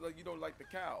horse, like, you know, like the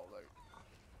cow, like.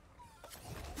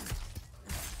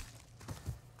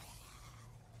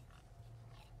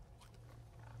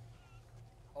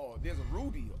 Oh, there's a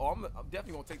ruby. Oh, I'm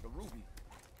definitely gonna take the ruby.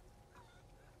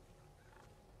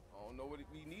 I don't know what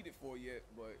we need it for yet,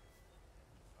 but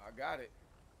I got it.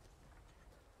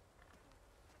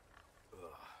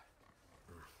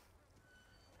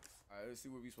 Alright, let's see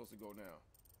where we're supposed to go now.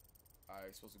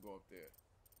 Alright, supposed to go up there.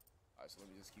 Alright, so let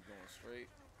me just keep going straight.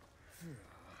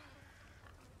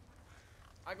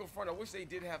 I go front. I wish they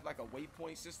did have like a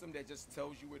waypoint system that just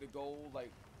tells you where to go,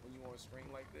 like when you're on a screen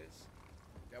like this.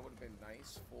 That would have been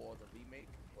nice for the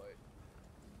remake, but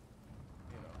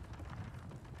you know.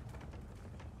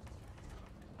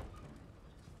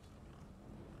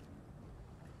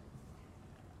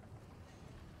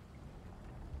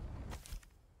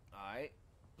 Alright.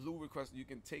 Blue request, you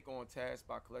can take on tasks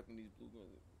by collecting these blue.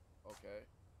 Okay.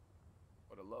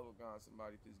 For the love of God,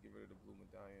 somebody please get rid of the blue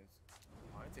medallions.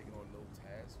 I ain't taking on no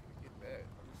tasks. Forget that.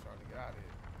 I'm just trying to get out of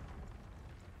here.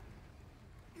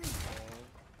 Boom.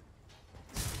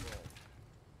 Boom.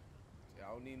 Yeah, I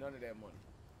don't need none of that money.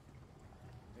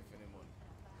 Infinite money.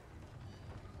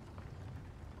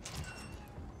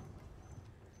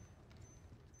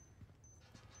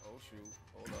 Oh shoot.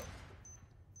 Hold up.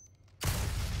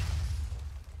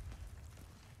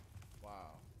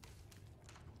 Wow.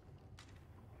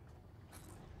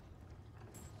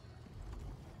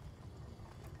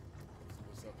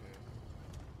 What's up here?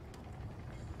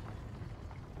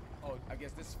 Oh, I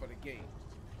guess this is for the gate.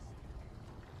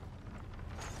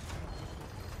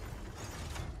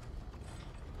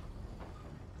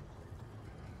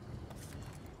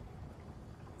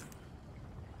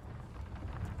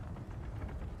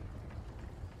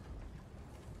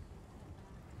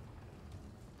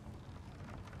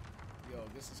 Yo,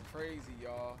 this is crazy,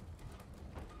 y'all.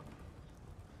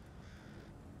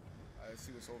 Alright, let's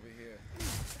see what's over here.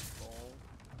 Boom.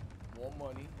 More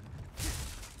money.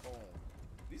 Boom.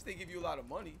 At least they give you a lot of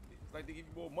money. It's like they give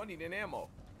you more money than ammo.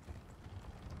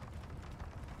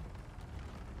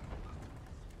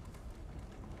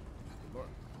 You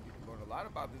learn a lot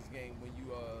about this game when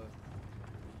you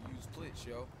use PLITCH,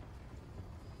 yo.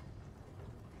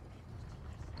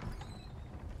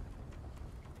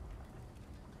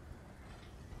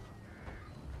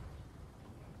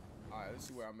 Let's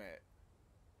see where I'm at.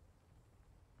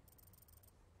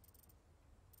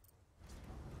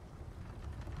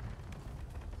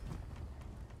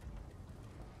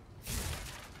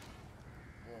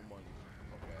 More money.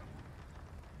 Okay.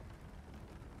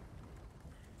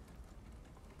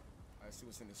 I see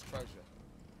what's in this treasure.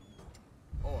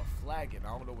 Oh, a flagon. I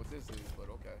don't know what this is,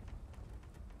 but okay.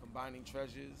 Combining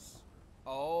treasures.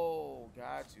 Oh,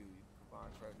 got you. Combine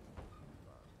treasures. Okay.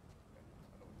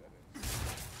 I know what that is.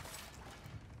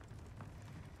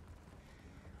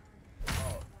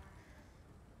 Oh.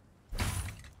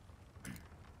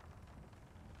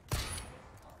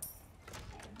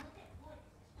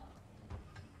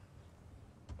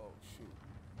 Oh, shoot.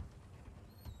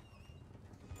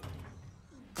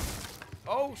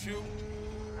 Oh, shoot.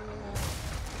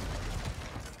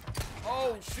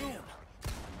 Oh, shoot.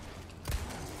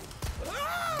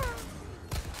 Ah!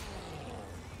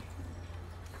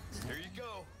 Here you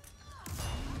go.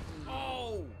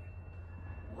 Oh.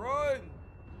 Run.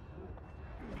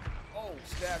 Oh,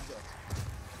 stabbed her.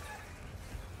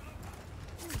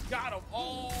 Got him.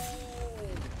 Oh.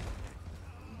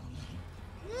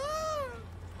 Ah!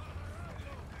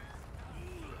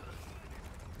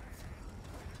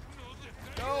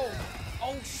 No.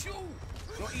 Oh, shoot.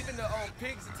 No, even the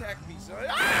pigs attacked me, son.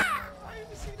 Ah! I didn't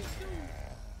even see this dude.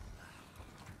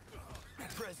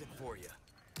 Present for you.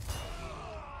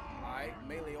 Alright,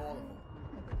 melee all of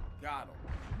them. Got him.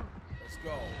 Let's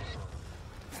go.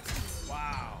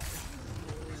 Wow.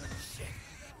 Shit.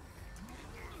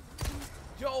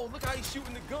 Yo, look how he's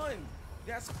shooting the gun.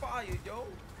 That's fire, yo.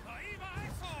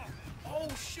 Oh,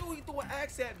 shoot, he threw an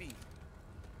axe at me.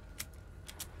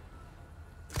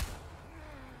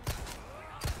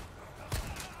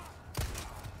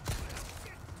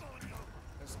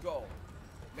 Let's go.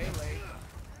 Melee.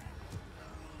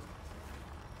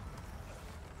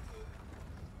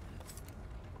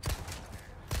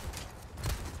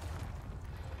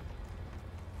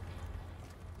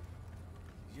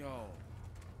 Yo,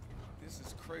 this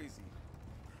is crazy.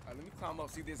 All right, let me climb up,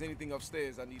 see if there's anything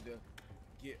upstairs I need to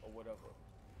get or whatever.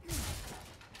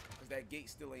 Because that gate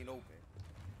still ain't open.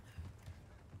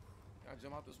 Can I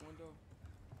jump out this window?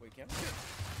 Wait, can I?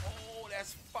 Oh,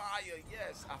 that's fire.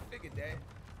 Yes, I figured that.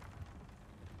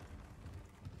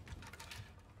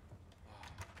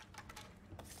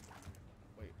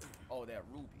 Wait, oh, that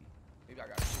ruby. Maybe I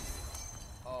got to shoot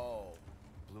it. Oh.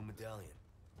 Blue medallion.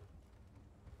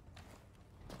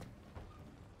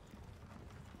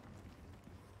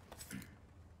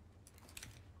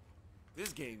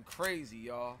 This game crazy,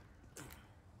 y'all.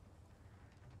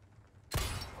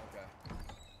 Okay.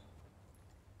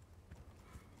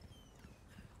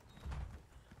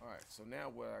 Alright, so now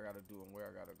what I gotta do and where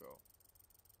I gotta go.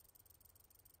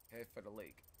 Head for the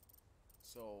lake.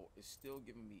 So it's still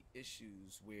giving me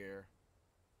issues where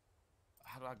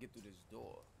how do I get through this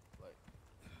door? Like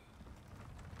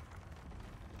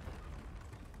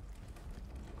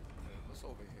what's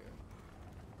over here?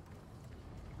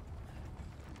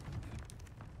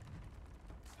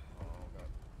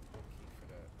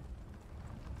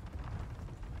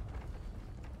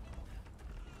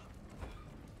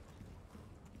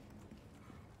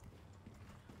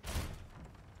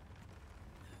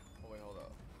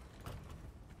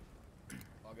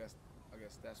 I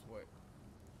guess that's what.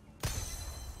 So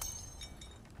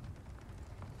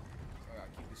I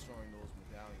gotta keep destroying those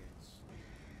medallions.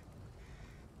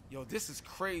 Yo, this is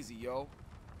crazy, yo.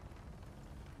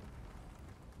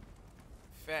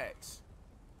 Facts.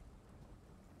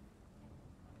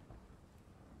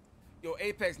 Yo,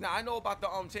 Apex. Now I know about the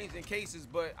changing cases,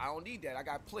 but I don't need that. I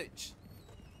got PLITCH.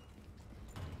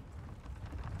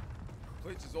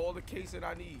 PLITCH is all the case that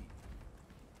I need.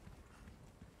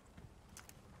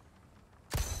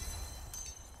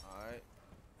 Alright.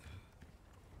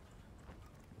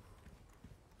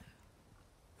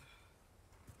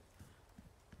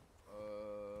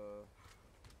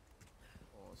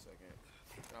 Hold on a second.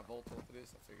 Can I bolt off of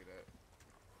this? I figured that.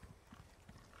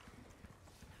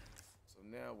 So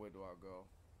now where do I go?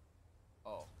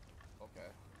 Oh,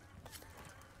 okay.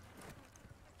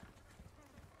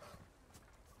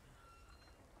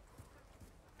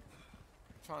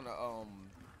 Trying to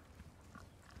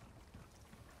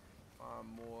find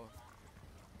more.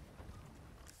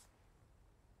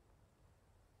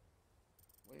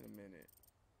 Wait a minute.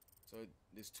 So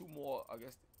there's two more, I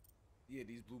guess. Yeah,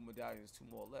 these blue medallions, two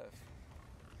more left.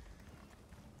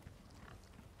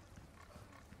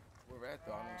 Where at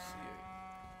though? I don't see it.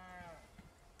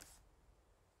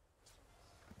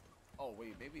 Oh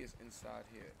wait, maybe it's inside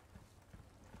here.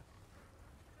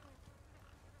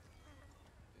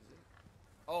 Is it?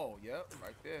 Oh, yep,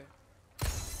 right there.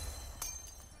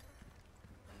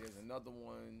 there's another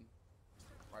one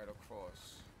right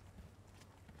across.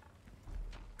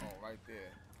 Oh, right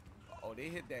there. Oh, they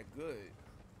hit that good.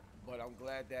 But I'm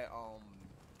glad that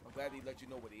they let you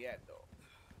know where they at though.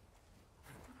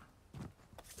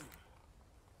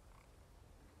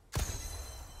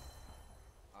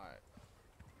 Alright.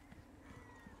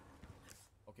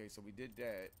 Okay, so we did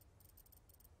that.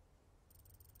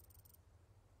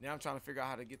 Now I'm trying to figure out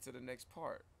how to get to the next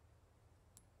part.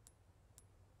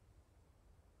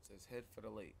 It says head for the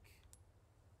lake.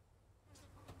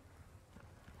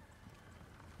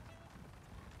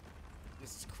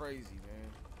 This is crazy,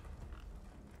 man.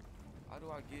 How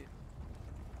do I get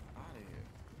out of here?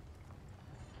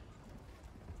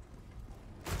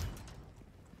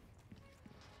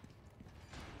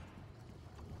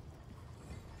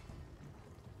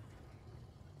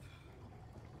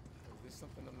 Is this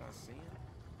something I'm not seeing?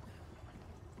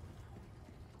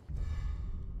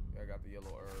 Yeah, I got the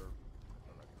yellow herb.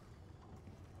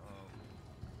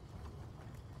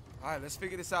 All right, let's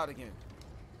figure this out again.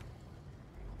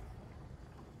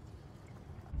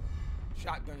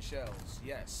 Shotgun shells,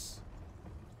 yes.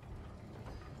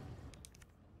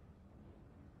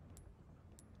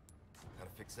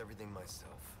 Gotta fix everything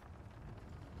myself.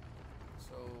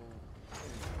 So,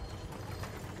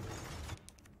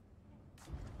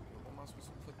 what am I supposed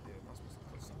to put there? Am I supposed to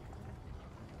put something?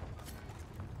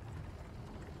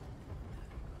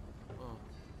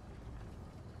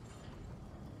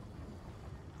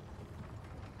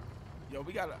 Yo,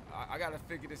 I gotta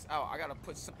figure this out. I gotta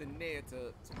put something there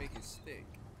to make it stick.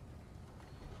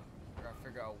 I gotta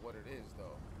figure out what it is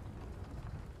though.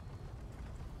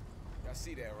 Y'all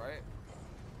see that, right?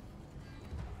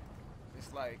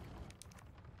 It's like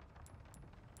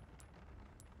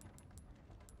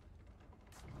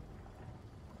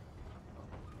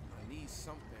I need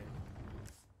something.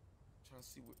 I'm trying to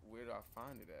see where do I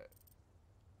find it at.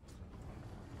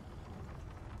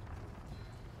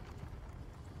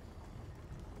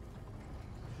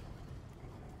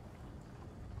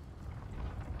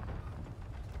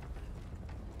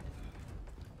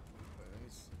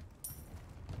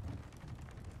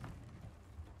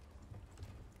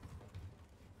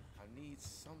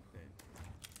 Something.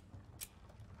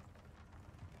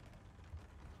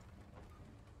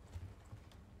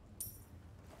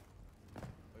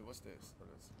 Wait, what's this?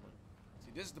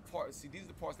 See, this is the part. See, these are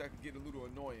the parts that could get a little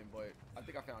annoying, but I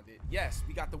think I found it. Yes,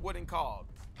 we got the wooden cog.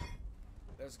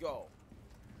 Let's go.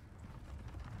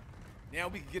 Now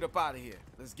we can get up out of here.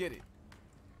 Let's get it.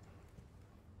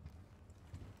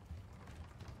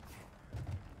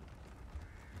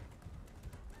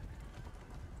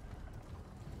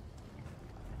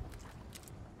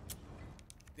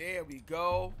 There we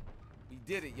go. We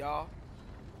did it, y'all.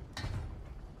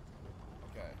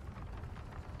 Okay.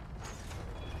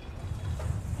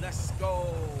 Let's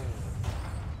go.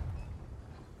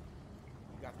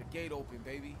 We got the gate open,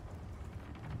 baby.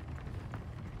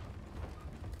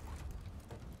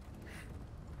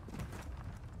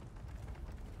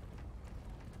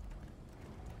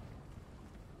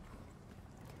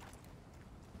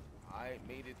 All right,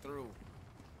 made it through.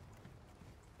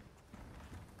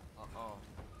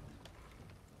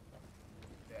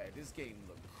 Yeah, this game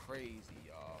look crazy,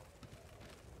 y'all.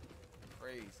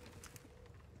 Crazy.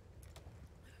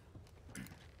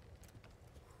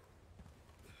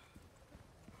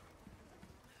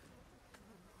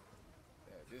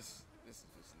 Yeah, this is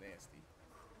just nasty.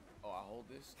 Oh, I hold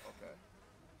this? Okay.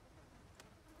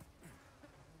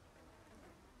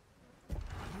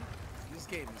 This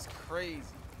game is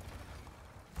crazy.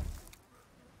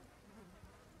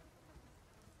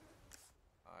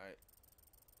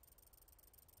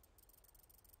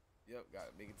 Yep,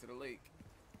 gotta make it to the lake.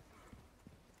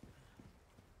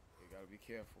 You gotta be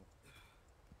careful.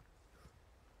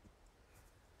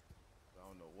 I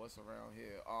don't know what's around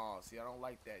here. Oh, see, I don't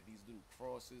like that. These little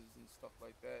crosses and stuff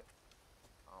like that.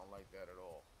 I don't like that at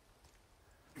all.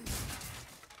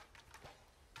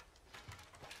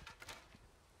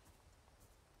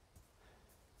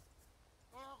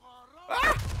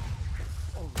 Ah!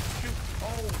 Oh, shoot.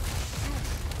 Oh,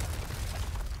 shoot.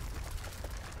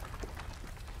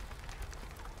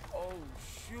 Oh,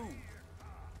 shoot.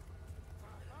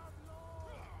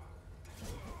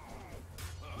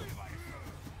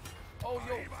 Oh,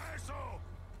 yo.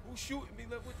 Who's shooting me?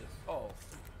 With the... Oh.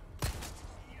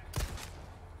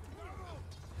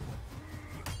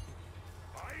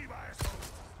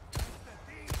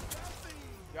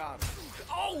 Got him.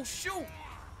 Oh, shoot.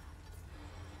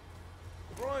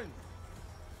 Run.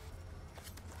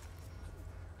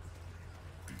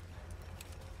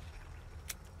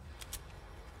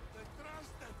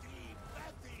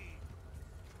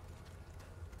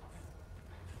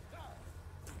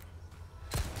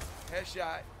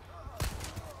 Headshot.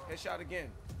 Headshot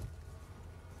again.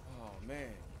 Oh,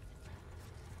 man.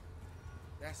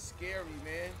 That's scary,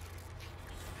 man.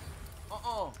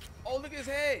 Oh, look at his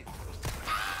head.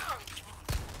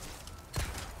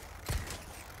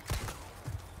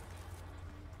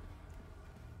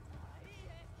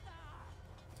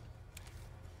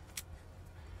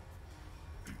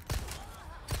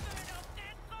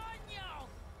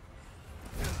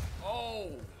 Oh,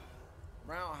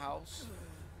 roundhouse.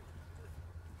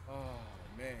 Oh,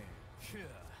 man.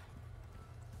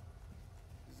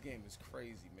 This game is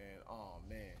crazy, man. Oh,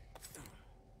 man.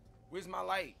 Where's my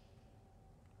light?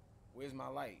 Where's my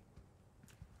light?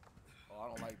 Oh, I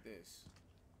don't like this.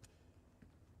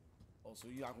 Oh, so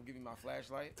you're not gonna give me my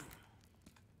flashlight?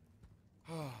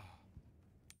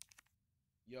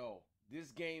 Yo,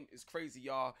 this game is crazy,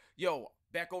 y'all. Yo,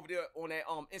 back over there on that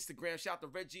Instagram. Shout out to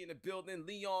Reggie in the building.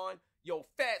 Leon. Yo,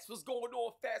 Fats, what's going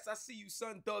on, Fats? I see you,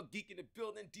 son. Doug Geek in the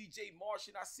building. DJ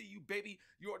Martian, I see you, baby.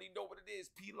 You already know what it is.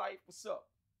 P Life, what's up?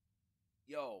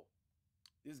 Yo,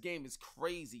 this game is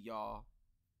crazy, y'all.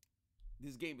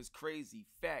 This game is crazy.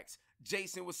 Facts.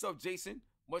 Jason, what's up, Jason?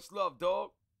 Much love,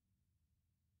 dog.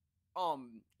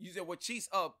 You said what cheats?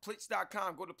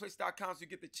 PLITCH.com. Go to PLITCH.com so you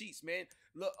get the cheats, man.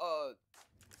 Look,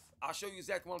 I'll show you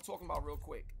exactly what I'm talking about real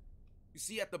quick. You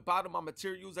see at the bottom my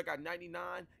materials, I got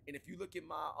 99, and if you look at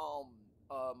my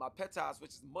my petas,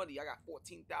 which is money, I got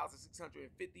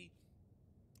 14,650,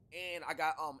 and I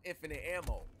got infinite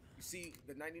ammo. You see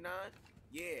the 99?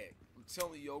 Yeah, I'm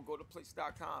telling you, yo, go to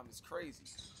PLITCH.com. It's crazy.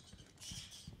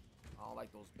 I don't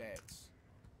like those bats.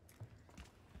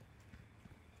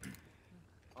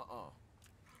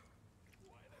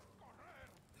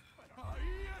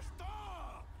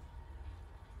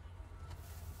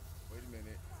 Wait a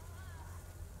minute.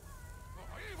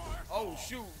 Oh,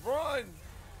 shoot. Run.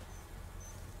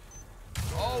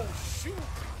 Oh, shoot.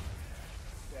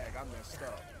 Dag, I messed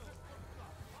up.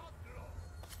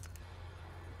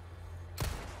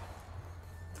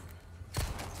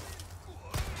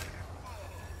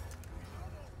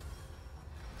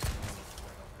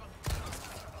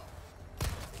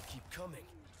 Coming.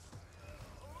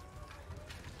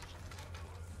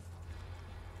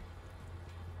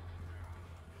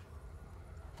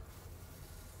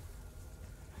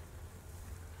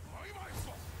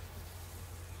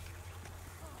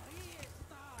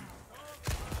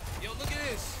 Yo, look at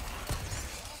this.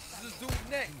 This dude's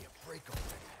neck. Give me a break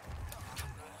already.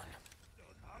 Come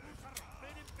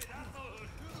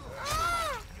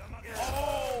on.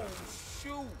 Oh,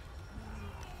 shoot.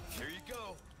 Here you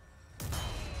go.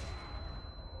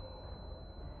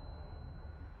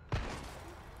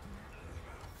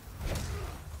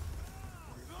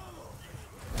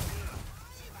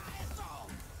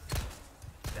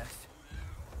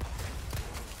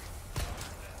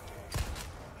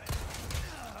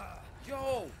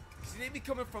 Yo, see, they be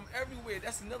coming from everywhere.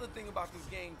 That's another thing about this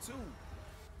game, too.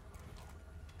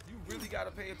 You really got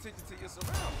to pay attention to your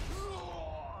surroundings.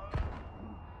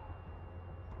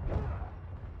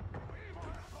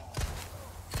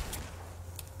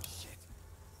 Shit.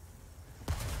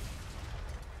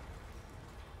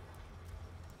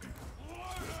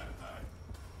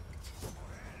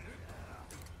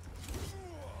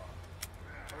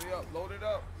 Hurry up, load it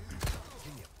up.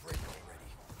 Give me a break already.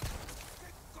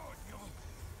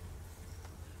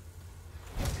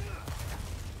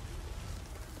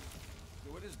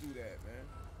 Yo, where this dude at, man?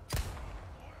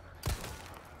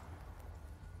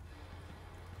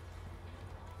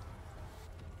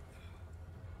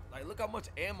 Like, look how much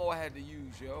ammo I had to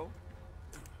use, yo.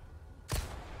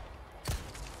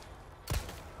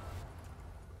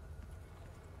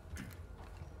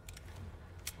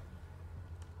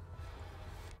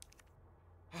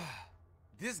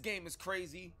 This game is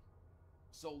crazy.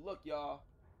 So look, y'all.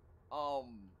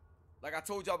 Like I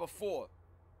told y'all before,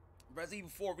 Resident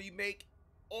Evil 4 Remake,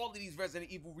 all of these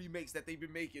Resident Evil remakes that they've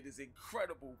been making is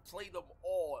incredible. Play them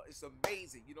all. It's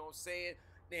amazing. You know what I'm saying?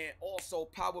 And also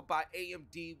powered by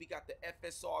AMD. We got the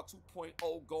FSR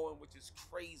 2.0 going, which is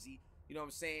crazy. You know what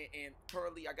I'm saying? And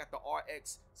currently I got the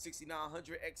RX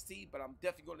 6900 XT, but I'm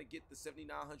definitely going to get the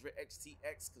 7900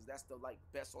 XTX because that's the like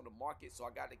best on the market. So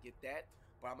I got to get that.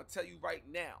 But I'm going to tell you right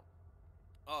now,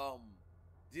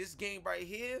 this game right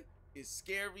here is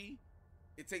scary.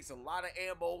 It takes a lot of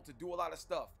ammo to do a lot of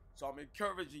stuff. So I'm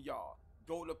encouraging y'all,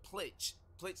 go to PLITCH,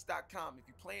 PLITCH.com. If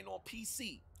you're playing on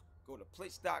PC, go to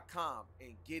PLITCH.com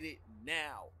and get it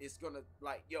now. It's going to,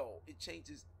 like, yo, it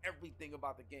changes everything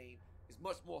about the game. It's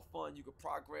much more fun. You can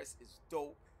progress. It's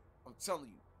dope. I'm telling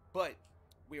you. But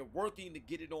we're working to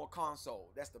get it on console.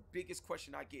 That's the biggest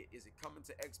question I get. Is it coming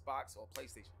to Xbox or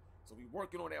PlayStation? So we're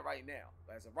working on that right now.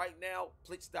 But as of right now,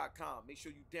 PLITCH.com. Make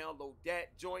sure you download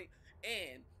that joint.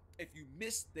 And if you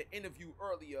missed the interview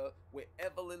earlier with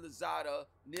Evelyn, Lozada,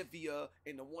 Nivea,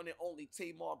 and the one and only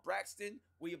Tamar Braxton,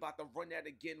 we about to run that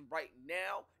again right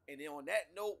now. And then on that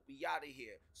note, we out of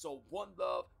here. So one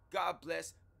love, God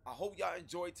bless. I hope y'all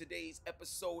enjoyed today's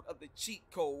episode of the Cheat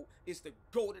Code. It's the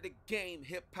go to the game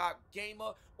hip-hop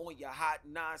gamer on your hot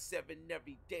 9-7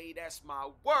 every day. That's my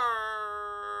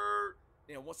word.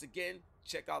 And once again,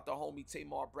 check out the homie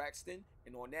Tamar Braxton.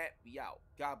 And on that, we out.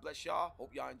 God bless y'all.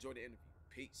 Hope y'all enjoyed the interview.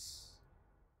 Peace.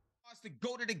 To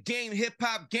go to the game,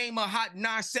 hip-hop gamer, hot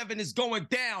 9-7 is going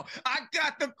down. I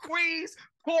got the Queens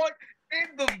Court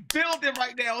in the building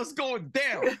right now. It's going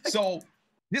down. So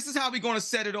this is how we're going to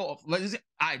set it off. All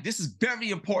right, this is very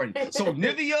important. So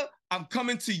Nivea, I'm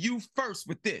coming to you first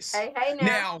with this. Hey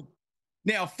now.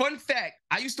 Now, fun fact,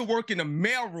 I used to work in the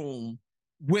mailroom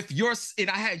with and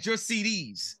I had your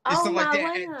CDs and stuff like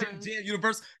that at Jam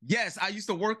Universe. Yes, I used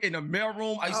to work in the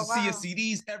mailroom. I used to see your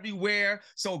CDs everywhere.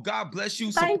 So God bless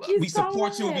you. We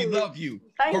support you and we love you.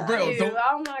 Thank you.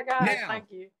 Oh my God, thank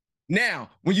you. Now,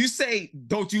 when you say,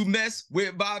 don't you mess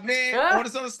with my man, all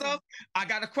this other stuff, I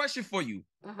got a question for you.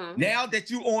 Now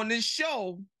that you on this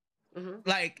show,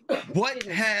 like what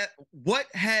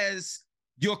has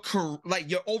your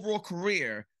overall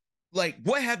career, like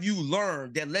what have you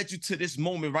learned that led you to this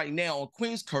moment right now on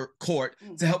Queen's Court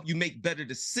to help you make better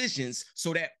decisions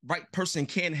so that right person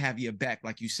can have your back,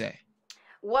 like you say?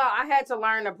 Well, I had to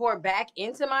learn to pour back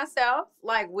into myself,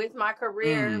 like with my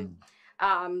career.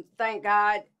 Thank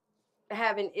God,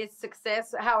 having its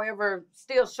success, however,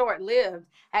 still short-lived,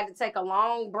 had to take a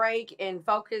long break and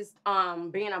focus on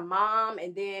being a mom.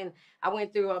 And then I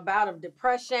went through a bout of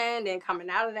depression. Then coming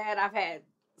out of that, I've had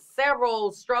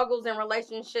several struggles in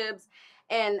relationships.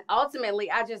 And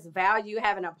ultimately, I just value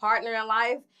having a partner in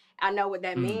life. I know what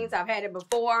that means. I've had it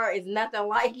before. It's nothing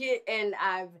like it. And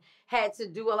I've had to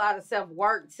do a lot of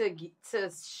self-work to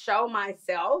show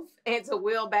myself and to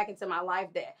will back into my life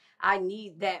that I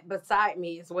need that beside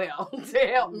me as well to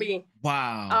help me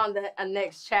on the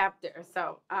next chapter.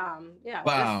 So, yeah,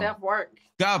 just self-work.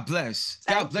 God bless.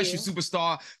 God bless you,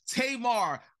 superstar.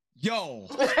 Tamar, yo,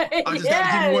 I just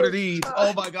got to give you one of these.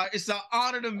 Oh, my God. It's an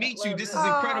honor to meet you. This is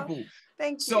incredible.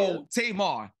 Thank you. So,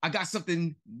 Tamar, I got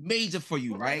something major for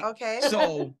you, right? Okay.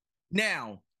 So,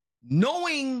 now,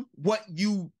 knowing what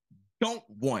you don't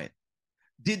want,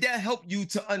 did that help you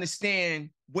to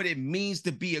understand what it means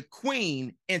to be a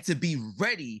queen and to be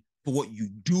ready for what you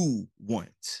do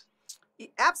want?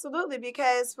 Absolutely,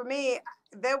 because for me,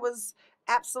 there was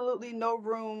absolutely no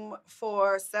room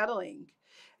for settling.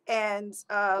 And,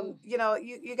 you know,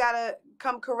 you got to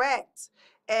come correct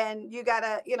and you got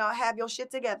to, you know, have your shit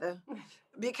together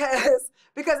because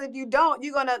if you don't,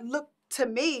 you're going to look to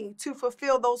me to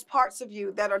fulfill those parts of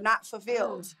you that are not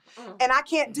fulfilled. And I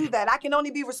can't do that. I can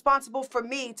only be responsible for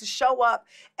me to show up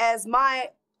as my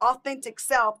authentic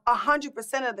self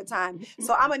 100% of the time.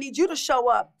 So I'm gonna need you to show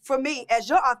up for me as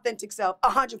your authentic self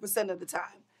 100% of the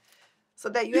time. So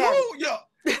that you have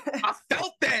I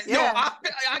felt that. Yo,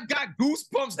 I got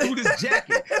goosebumps through this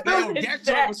jacket. Yo, that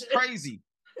joke was crazy.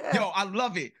 Yo, I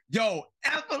love it. Yo,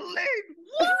 Evelyn,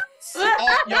 what?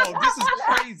 Yo, this is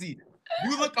crazy.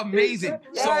 You look amazing.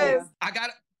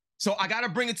 So I gotta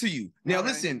bring it to you. Now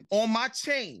listen, on my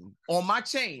chain, I'm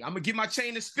gonna give my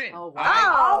chain a spin. Oh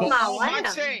wow. On my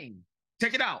chain,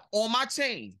 check it out. On my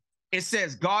chain, it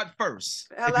says God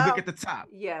first. Hello? If you look at the top.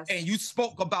 Yes. And you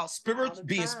spoke about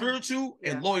being spiritual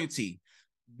and loyalty.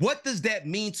 What does that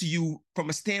mean to you from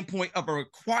a standpoint of a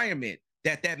requirement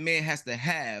that man has to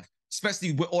have,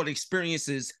 especially with all the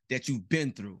experiences that you've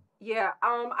been through? Yeah,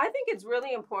 I think it's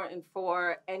really important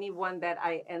for anyone that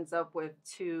I ends up with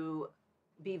to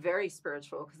be very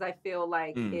spiritual, because I feel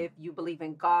like if you believe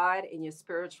in God and you're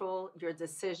spiritual, your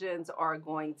decisions are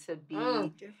going to be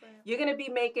you're going to be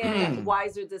making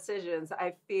wiser decisions.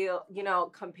 I feel, you know,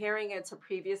 comparing it to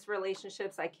previous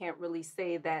relationships, I can't really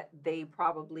say that they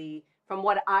probably, from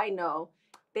what I know,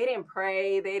 they didn't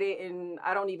pray.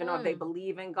 I don't even know if they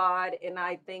believe in God. And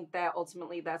I think that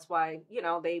ultimately that's why, you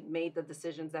know, they made the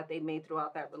decisions that they made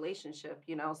throughout that relationship,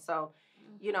 you know. So,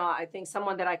 you know, I think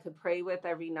someone that I could pray with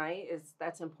every night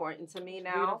that's important to me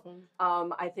now.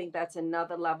 I think that's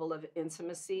another level of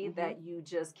intimacy that you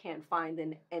just can't find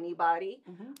in anybody.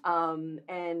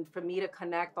 And for me to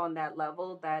connect on that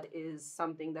level, that is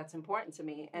something that's important to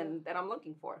me and that I'm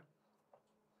looking for.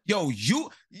 Yo,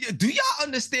 do y'all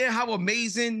understand how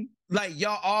amazing like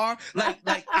y'all are? Like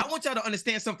I want y'all to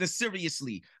understand something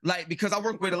seriously. Like, because I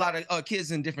work with a lot of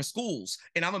kids in different schools,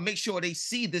 and I'm gonna make sure they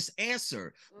see this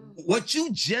answer. What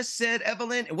you just said,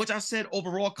 Evelyn, and what I said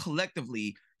overall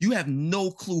collectively, You have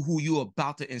no clue who you're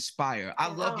about to inspire. I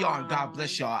love y'all and God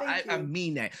bless y'all. I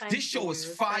mean that. This show is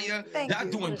fire. Y'all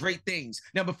doing great things.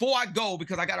 Now, before I go,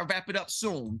 because I got to wrap it up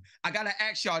soon, I got to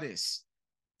ask y'all this.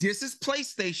 This is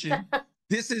PlayStation.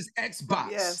 This is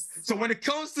Xbox. Yes. So when it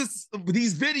comes to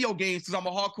these video games, because I'm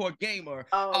a hardcore gamer,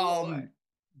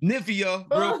 Nivea,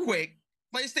 real quick,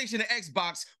 PlayStation and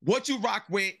Xbox, what you rock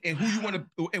with and who you want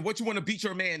to and what you want to beat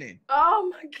your man in. Oh,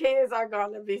 my kids are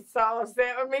gonna be so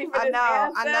upset with me for this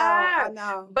answer. I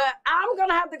know. But I'm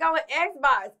gonna have to go with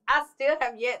Xbox. I still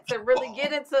have yet to really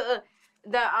get into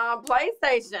the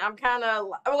PlayStation. I'm kind of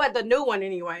like the new one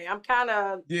anyway. I'm kind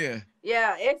of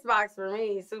Xbox for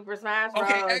me. Super Smash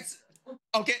Bros.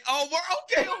 Okay. Oh,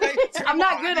 we're okay. I'm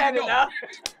not good at it though.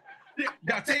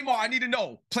 Now, Tamar, I need to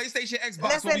know. PlayStation, Xbox,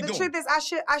 Listen, what we the doing? truth is,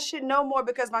 I should know more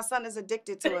because my son is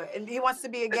addicted to it, and he wants to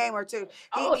be a gamer too.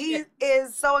 He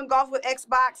is so engulfed with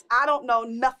Xbox. I don't know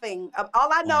nothing. All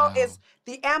I know is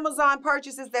the Amazon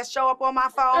purchases that show up on my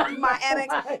phone, my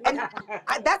Amex, and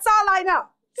that's all I know.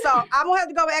 So I'm gonna have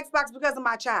to go with Xbox because of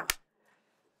my child.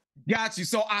 Got you.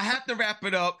 So I have to wrap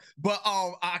it up, but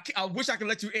I wish I could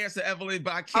let you answer, Evelyn,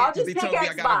 but I can't. I'll just they pick tell me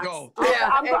Xbox. I gotta go. Yeah,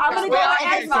 I'm gonna go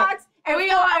with Xbox. And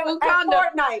we are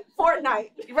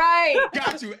Fortnite. Right.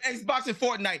 Got you. Xbox and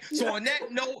Fortnite. So on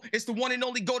that note, it's the one and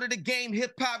only go to the game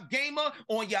HipHopGamer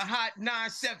on your hot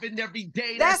 9-7 every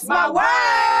day. That's my word.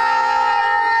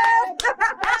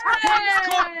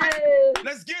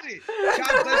 Let's get it.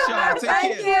 God bless y'all.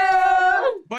 Take care. Thank you.